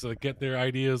milk. That get their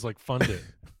ideas like funded.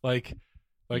 like,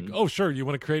 oh sure, you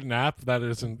want to create an app that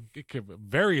is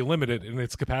very limited in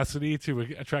its capacity to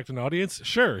attract an audience?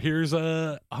 Sure, here's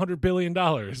 $100 billion.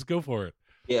 Go for it.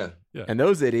 Yeah. And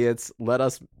those idiots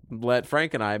let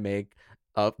Frank and I make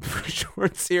a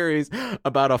short series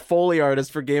about a Foley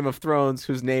artist for Game of Thrones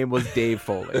whose name was Dave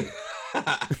Foley.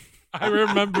 I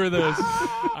remember this.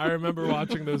 I remember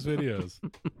watching those videos.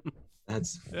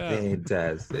 That's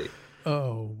fantastic.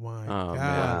 Oh my God!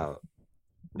 Wow.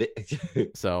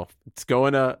 So it's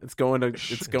going to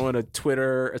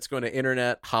Twitter. It's going to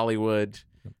internet Hollywood.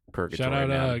 Purgatory.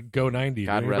 Shout out Go 90.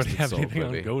 God rest Anybody have its soul, anything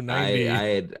on baby. Go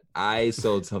 90? I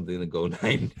sold something to Go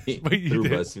 90 But you through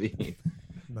did? BuzzFeed.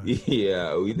 Nice.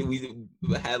 Yeah, we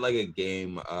had like a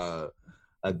game, a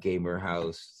gamer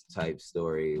house type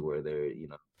story where they're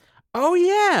Oh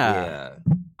yeah.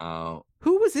 yeah.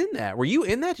 Who was in that? Were you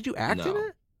in that? Did you act in No.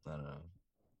 it? I don't know,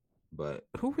 but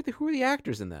Who were the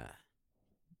actors in that?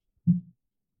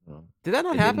 well, Did that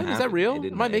not it happen? didn't Is that happen. real? It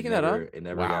didn't- Am I making that up? It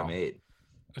never Wow. got made.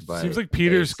 It But seems like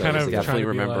Peter's it's kind of definitely trying to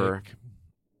remember.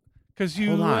 Because you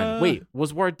Hold on. Wait,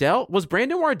 was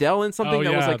Brandon Wardell in something oh,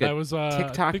 that yeah, was like that a was, I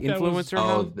TikTok think that was- influencer?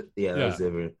 Oh, now? yeah, that was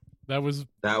different. That was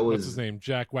That what's his was name?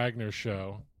 Jack Wagner's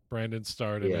show. Brandon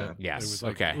starred in Yeah. it. Yes, It was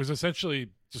like, okay. It was essentially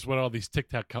just what all these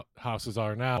TikTok houses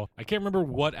are now. I can't remember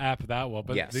what app that was,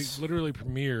 but Yes. they literally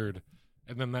premiered,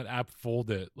 and then that app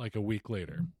folded like a week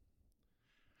later.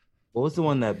 what was the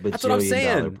one that That's what I'm bajillion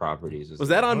saying. dollar properties Was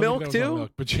that I on don't think Milk that was on too?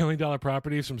 Milk. Bajillion Dollar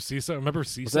Properties from CISO. Remember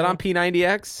CISO? Was that on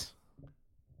P90X?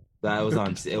 That was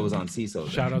on. It was on CISO.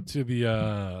 Shout out to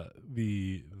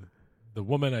the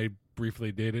woman I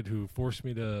briefly dated who forced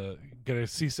me to get a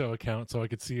CISO account so I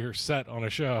could see her set on a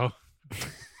show.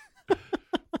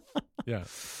 Yeah.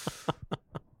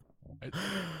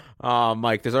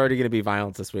 Mike, there's already going to be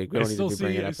violence this week. We I don't need to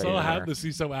bring it up I still anymore. have the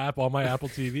CISO app on my Apple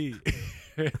TV.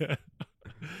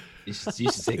 You should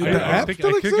take The that app off. I think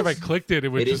still if I exists? clicked it, it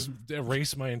would It is- just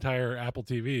erase my entire Apple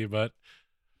TV. But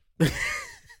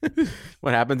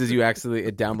What happens is it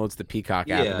downloads the Peacock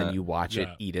app and Yeah. then you watch it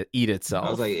Yeah. eat itself.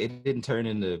 I was like, it didn't turn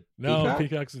into no, Peacock?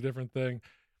 Peacock's a different thing.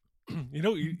 You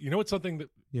know what's something that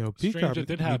You know, strange Peacock that did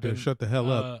need to happen. shut the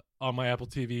hell up. On my Apple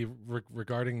TV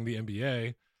regarding the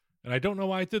NBA, and I don't know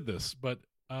why it did this, but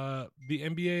the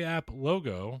NBA app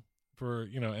logo for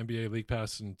NBA League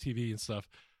Pass and TV and stuff,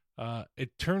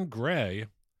 it turned gray,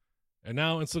 and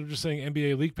now instead of just saying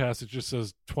NBA League Pass, it just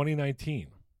says 2019.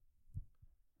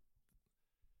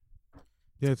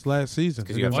 Yeah, it's last season.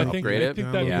 'Cause you have Well, to I think upgrade it?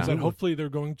 that Yeah. means that hopefully they're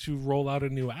going to roll out a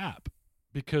new app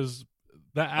because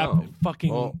that app Oh.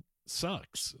 fucking Well-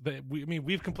 sucks.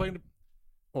 We've complained.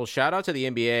 Well, shout out to the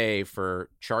NBA for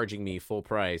charging me full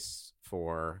price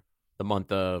for the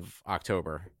month of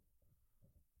October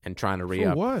and trying to For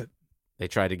re-up. what? They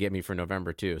tried to get me for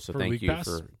November too. So For thank League you Pass?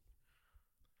 for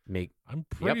I'm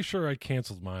pretty sure I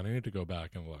canceled mine. I need to go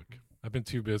back and look. I've been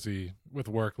too busy with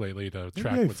work lately to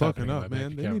track NBA what's fucking happening in up, my man.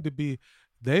 bank They account. need to be.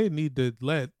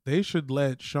 They should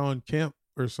let Sean Kemp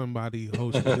or somebody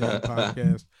host the damn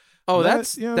podcast. Oh, Let-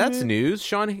 that's you know what I mean? news.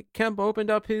 Sean Kemp opened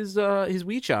up his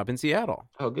weed shop in Seattle.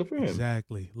 Oh, good for him.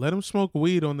 Exactly. Let him smoke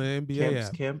weed on the NBA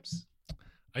app. Kemps.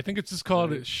 I think it's just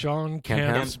called Sean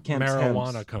Kemp's Kemp's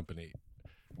Marijuana Company.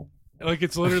 Like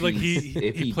it's literally like If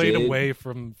he he played did- away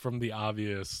from the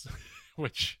obvious,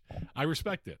 which I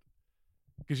respect it.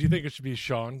 Because you think it should be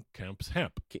Sean Kemp's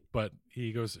Hemp, but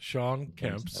he goes Sean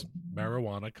Kemp's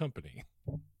Marijuana Company.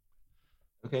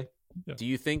 Okay. Yeah. Do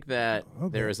you think that Okay.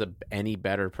 there is any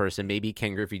better person? Maybe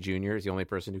Ken Griffey Jr. is the only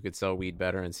person who could sell weed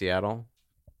better in Seattle.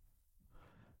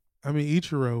 I mean,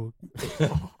 Ichiro.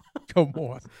 Come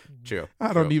on. True.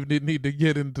 I don't True. even need to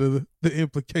get into the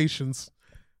implications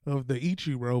of the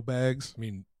Ichiro bags. I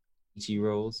mean, Ichi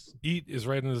rolls. eat is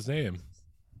right in his name.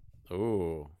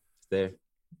 Ooh. There.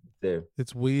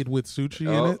 It's weed with sushi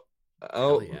Oh, in it.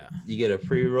 oh, Hell yeah. you get a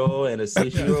pre-roll and a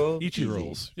sushi roll. Ichi Easy.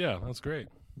 rolls. Yeah, that's great.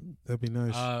 That'd be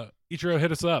nice. Ichiro,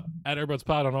 hit us up at Airbuds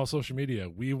Pod on all social media.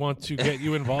 We want to get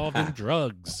you involved in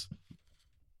drugs.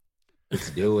 Let's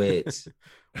do it.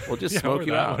 We'll just Yeah, smoke or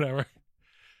you that, out. Whatever.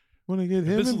 Want to get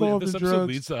him This involved in episode drugs?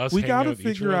 leads to us We hanging got to out with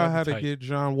figure Ichiro out at how the to tight. get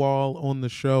John Wall on the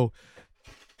show.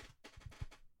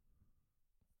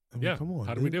 I mean, Yeah. come on.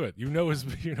 How do we do it? You know his I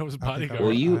think bodyguard.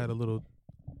 Well, you- I had a little.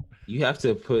 You have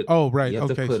to put. Oh, right. You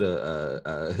have Okay. to put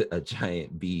a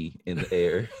giant bee in the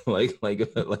air,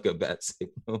 like a bat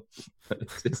signal.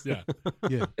 Just- Yeah.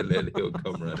 Yeah. and then he'll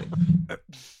come running.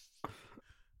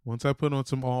 Once I put on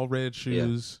some all red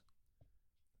shoes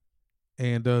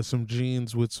and some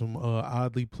jeans with some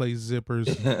oddly placed zippers,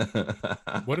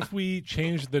 What if we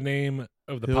change the name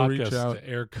of the He'll reach podcast out. to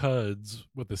Air Cuds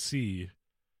with a C,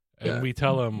 and Yeah. we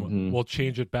tell him Mhm. we'll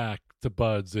change it back to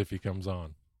Buds if he comes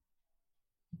on?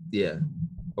 Yeah,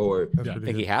 or that's Yeah. I pretty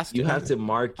think he good. has to. you have to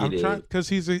market I'm trying it. because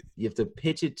he's a. You have to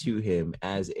pitch it to him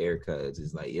as Air Cuds.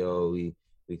 It's like, yo, we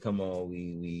come on,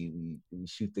 we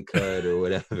shoot the cud or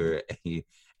whatever, and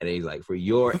then he's like, for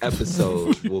your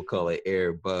episode, we'll call it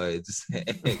Air Buds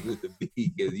with the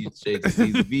B because you change the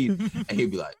C's to B's, and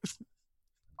he'd be like,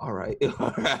 All right.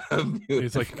 All right.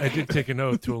 It's like, I did take an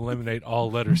oath to eliminate all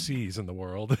letter C's in the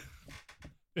world.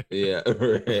 Yeah,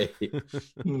 right.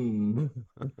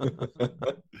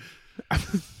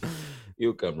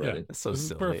 You'll come running. Yeah, so this is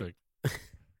silly. perfect.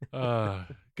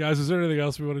 Guys, is there anything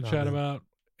else we want to chat about?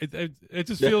 It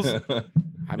just feels. I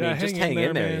mean, just hang in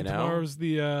there, man. you know. Tomorrow's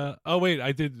the. Oh wait,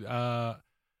 I did.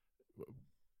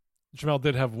 Jamel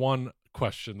did have one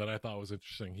question that I thought was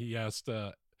interesting. He asked,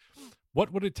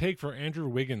 "What would it take for Andrew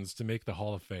Wiggins to make the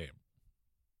Hall of Fame?"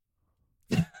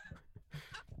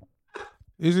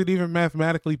 Is it even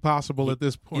mathematically possible at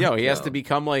this point? He has to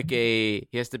become like a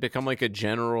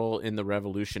general in the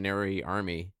Revolutionary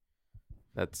Army.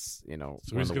 That's So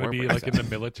he's going to be like in the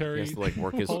military. He has to like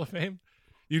work his Hall of Fame.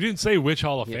 You didn't say which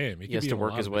Hall of Fame. He has to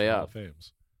work his way up.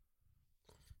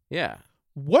 Yeah.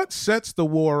 What sets the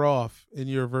war off in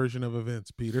your version of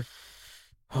events, Peter?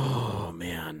 Oh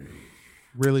man,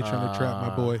 really trying to trap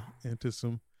my boy into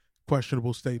some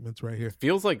questionable statements right here.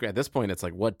 Feels like at this point it's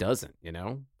like what doesn't,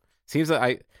 Seems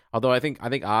like I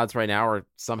think odds right now are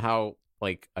somehow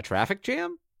like a traffic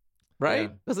jam, right?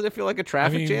 Yeah. Doesn't it feel like a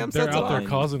traffic jam? They're out there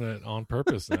causing it on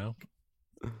purpose now.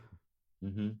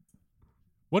 Mm-hmm.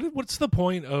 What's the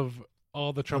point of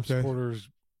all the Trump supporters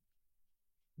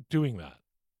doing that?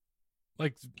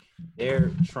 Like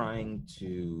they're trying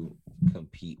to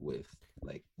compete with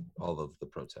like all of the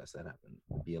protests that happen,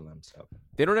 BLM stuff.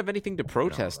 They don't have anything to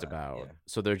protest about,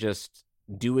 so they're just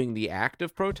doing the act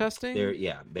of protesting.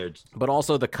 But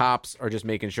also the cops are just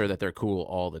making sure that they're cool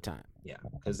all the time. Yeah,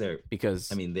 they're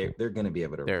going to be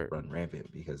able to run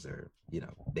rampant because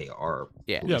they are.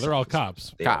 They're all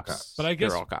cops. But I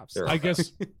guess they're all cops. I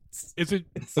guess is it?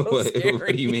 So what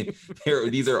do you mean?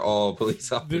 These are all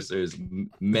police officers,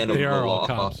 men of the law. They are all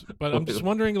cops. But I'm just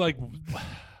wondering, like,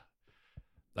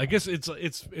 I guess it's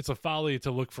a folly to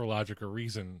look for logic or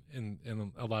reason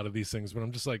in a lot of these things. But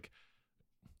I'm just like,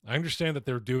 I understand that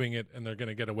they're doing it and they're going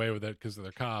to get away with it because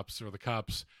they're cops or the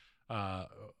cops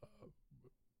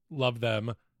love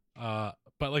them. But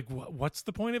like, what's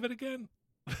the point of it again?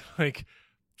 Like,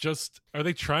 just are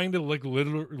they trying to like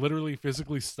literally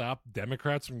physically stop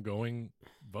Democrats from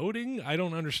voting? I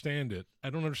don't understand it. I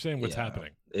don't understand what's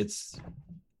happening. It's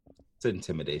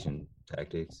intimidation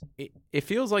tactics. It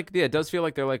feels like it does feel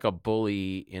like they're like a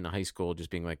bully in high school, just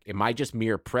being like, my just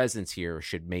mere presence here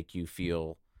should make you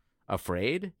feel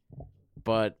afraid.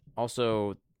 But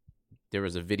also there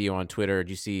was a video on Twitter, did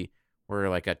you see, where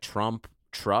like a Trump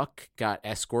truck got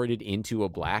escorted into a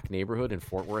black neighborhood in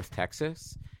Fort Worth,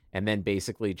 Texas, and then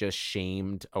basically just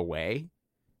shamed away,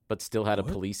 but still had a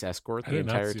police escort the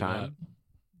entire time. That.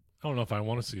 I don't know if I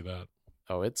want to see that.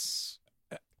 Oh, it's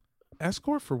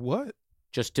escort for what?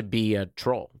 Just to be a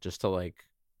troll, just to like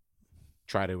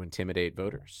try to intimidate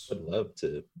voters. I'd love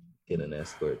to get an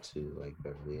escort to like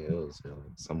Beverly Hills or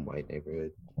like some white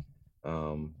neighborhood.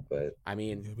 But I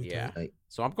mean,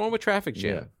 so I'm going with traffic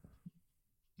jam. Yeah.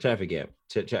 Traffic jam.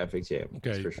 Traffic jam.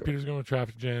 Okay, for sure. Peter's going with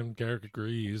traffic jam. Garrick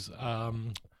agrees. I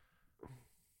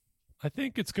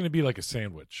think it's going to be like a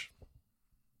sandwich.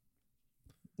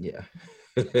 Yeah.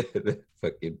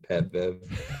 Fucking Pat Bev.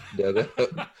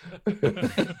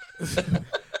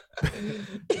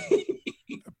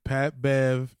 Pat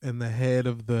Bev and the head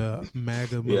of the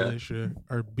MAGA militia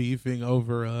are beefing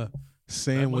over a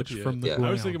sandwich from the ground.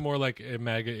 I was thinking more like a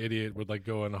MAGA idiot would like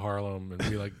go in Harlem and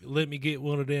be like, "Let me get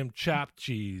one of them chopped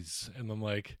cheese," and then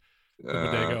like the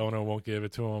bodega owner won't give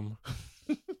it to him,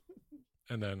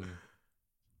 and then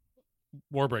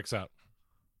war breaks out.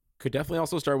 Could definitely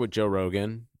also start with Joe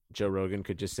Rogan. Joe Rogan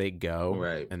could just say "go,"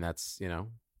 right? And that's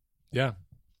yeah,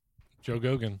 Joe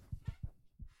Gogan.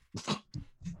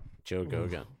 Joe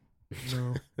Gogan.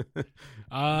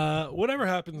 No. Whatever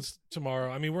happens tomorrow,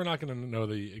 I mean, we're not going to know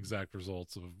the exact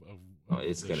results of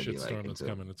it's the going to be shitstorm that's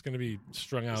coming. It's going to be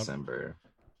strung out. December.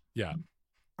 Yeah,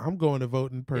 I'm going to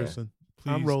vote in person.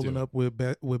 Yeah. I'm rolling up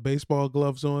with baseball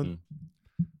gloves on.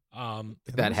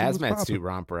 That hazmat suit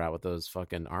romper out with those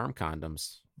fucking arm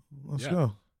condoms. Let's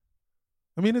go.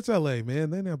 I mean, it's LA, man.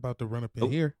 They're not about to run up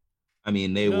in here. I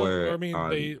mean,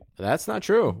 That's not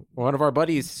true. One of our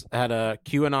buddies had a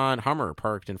QAnon Hummer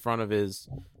parked in front of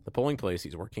the polling place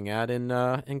he's working at in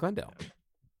Glendale.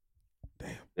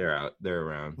 Damn, they're out. They're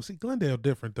around. Well, see, Glendale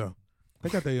different though. They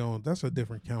got their own. That's a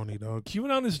different county, dog.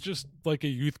 QAnon is just like a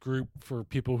youth group for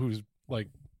people whose like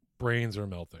brains are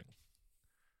melting.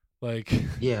 Like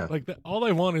all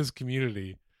they want is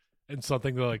community and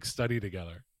something to like study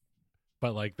together.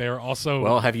 But like they're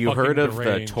also have you heard of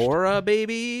deranged. the Torah,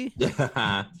 baby?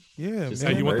 Yeah,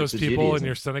 you want those people in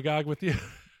your synagogue with you?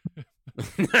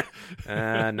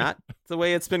 Not the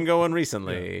way it's been going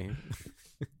recently.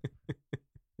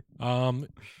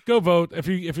 Go vote. If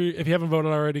you haven't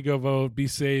voted already, go vote. Be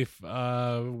safe.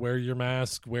 Wear your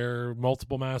mask. Wear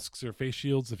multiple masks or face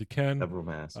shields if you can. Several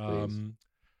masks, please.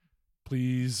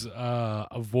 Please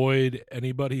avoid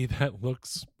anybody that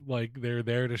looks like they're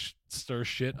there to stir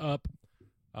shit up.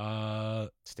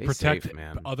 Stay Protect safe,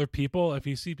 man. other people. If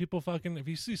you see some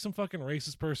fucking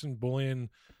racist person bullying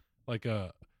like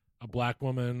a black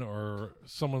woman or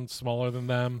someone smaller than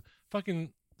them,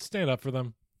 fucking stand up for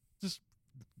them. Just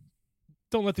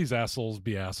don't let these assholes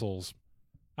be assholes.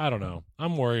 I don't know.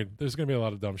 I'm worried. There's gonna be a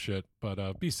lot of dumb shit,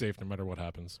 but be safe no matter what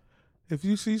happens. If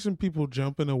you see some people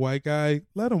jumping a white guy,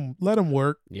 let them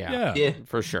work. Yeah,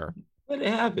 for sure. Let it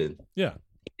happen. Yeah,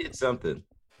 he did something.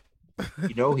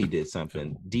 You know he did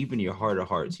something. Deep in your heart of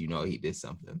hearts, you know he did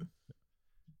something.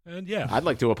 And yeah, I'd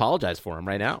like to apologize for him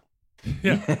right now.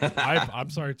 Yeah, I'm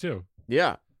sorry too.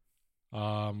 Yeah.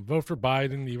 Vote for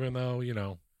Biden, even though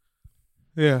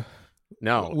Yeah.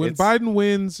 No. When Biden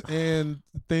wins and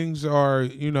things are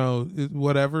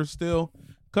whatever, still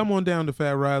come on down to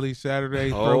Fat Riley Saturday.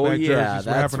 Throwback jerseys.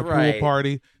 We're having a pool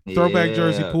party. Throwback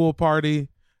jersey pool party.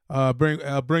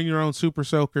 Bring your own super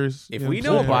soakers. If we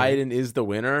know Biden is the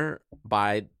winner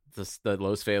by the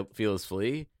Los Feliz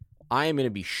Flea, I am going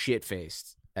to be shit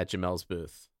faced at Jamel's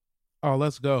booth. Oh,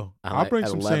 let's go! I'll bring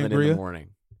some sangria. In the morning.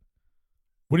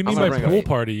 What do you mean by pool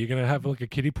party? You gonna have like a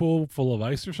kiddie pool full of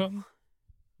ice or something?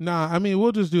 Nah, I mean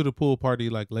we'll just do the pool party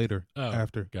like later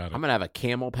after. Got it. I'm gonna have a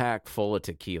camel pack full of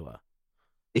tequila.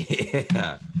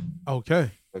 Yeah.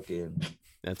 Okay. Okay.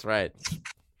 That's right.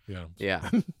 Yeah. Yeah.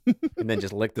 And then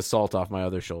just lick the salt off my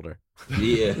other shoulder.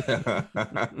 Yeah.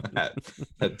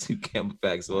 Have 2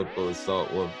 camelbacks, one full of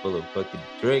salt, one full of fucking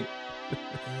drink.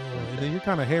 And then you're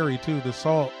kind of hairy too. The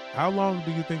salt. How long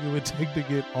do you think it would take to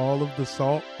get all of the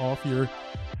salt off your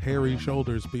hairy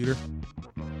shoulders, Peter?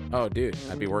 Oh, dude,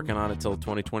 I'd be working on it till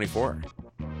 2024.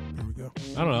 There we go.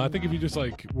 I don't know. I think if you just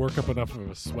like work up enough of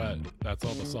a sweat, that's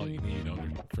all the salt you need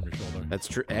from your shoulder. That's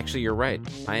true. Actually, you're right.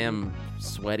 I am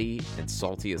sweaty and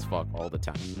salty as fuck all the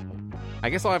time. I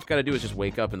guess all I've got to do is just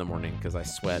wake up in the morning because I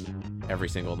sweat every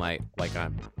single night like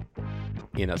I'm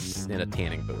in a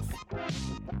tanning booth.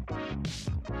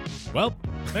 Well,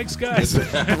 thanks, guys.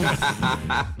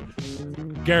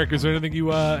 Garrick, is there anything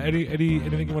you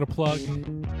anything you want to plug?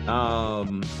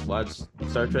 Watch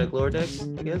Star Trek Lower Decks.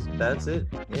 I guess that's it.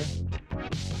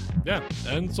 Yeah,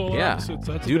 and Solar Opposites.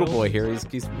 That's Doodle available. Boy here.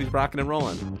 He's rocking and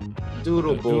rolling.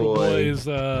 Doodle Boy. Doodle Boy is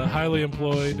highly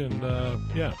employed and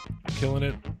killing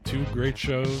it. 2 great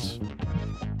shows.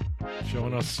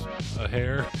 Showing us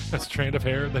a strand of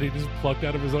hair that he just plucked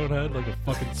out of his own head like a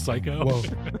fucking psycho. Whoa.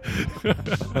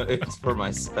 It's for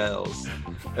my spells.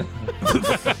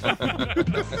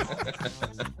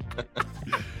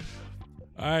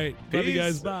 All right. Love you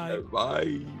guys. Bye.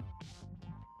 Bye.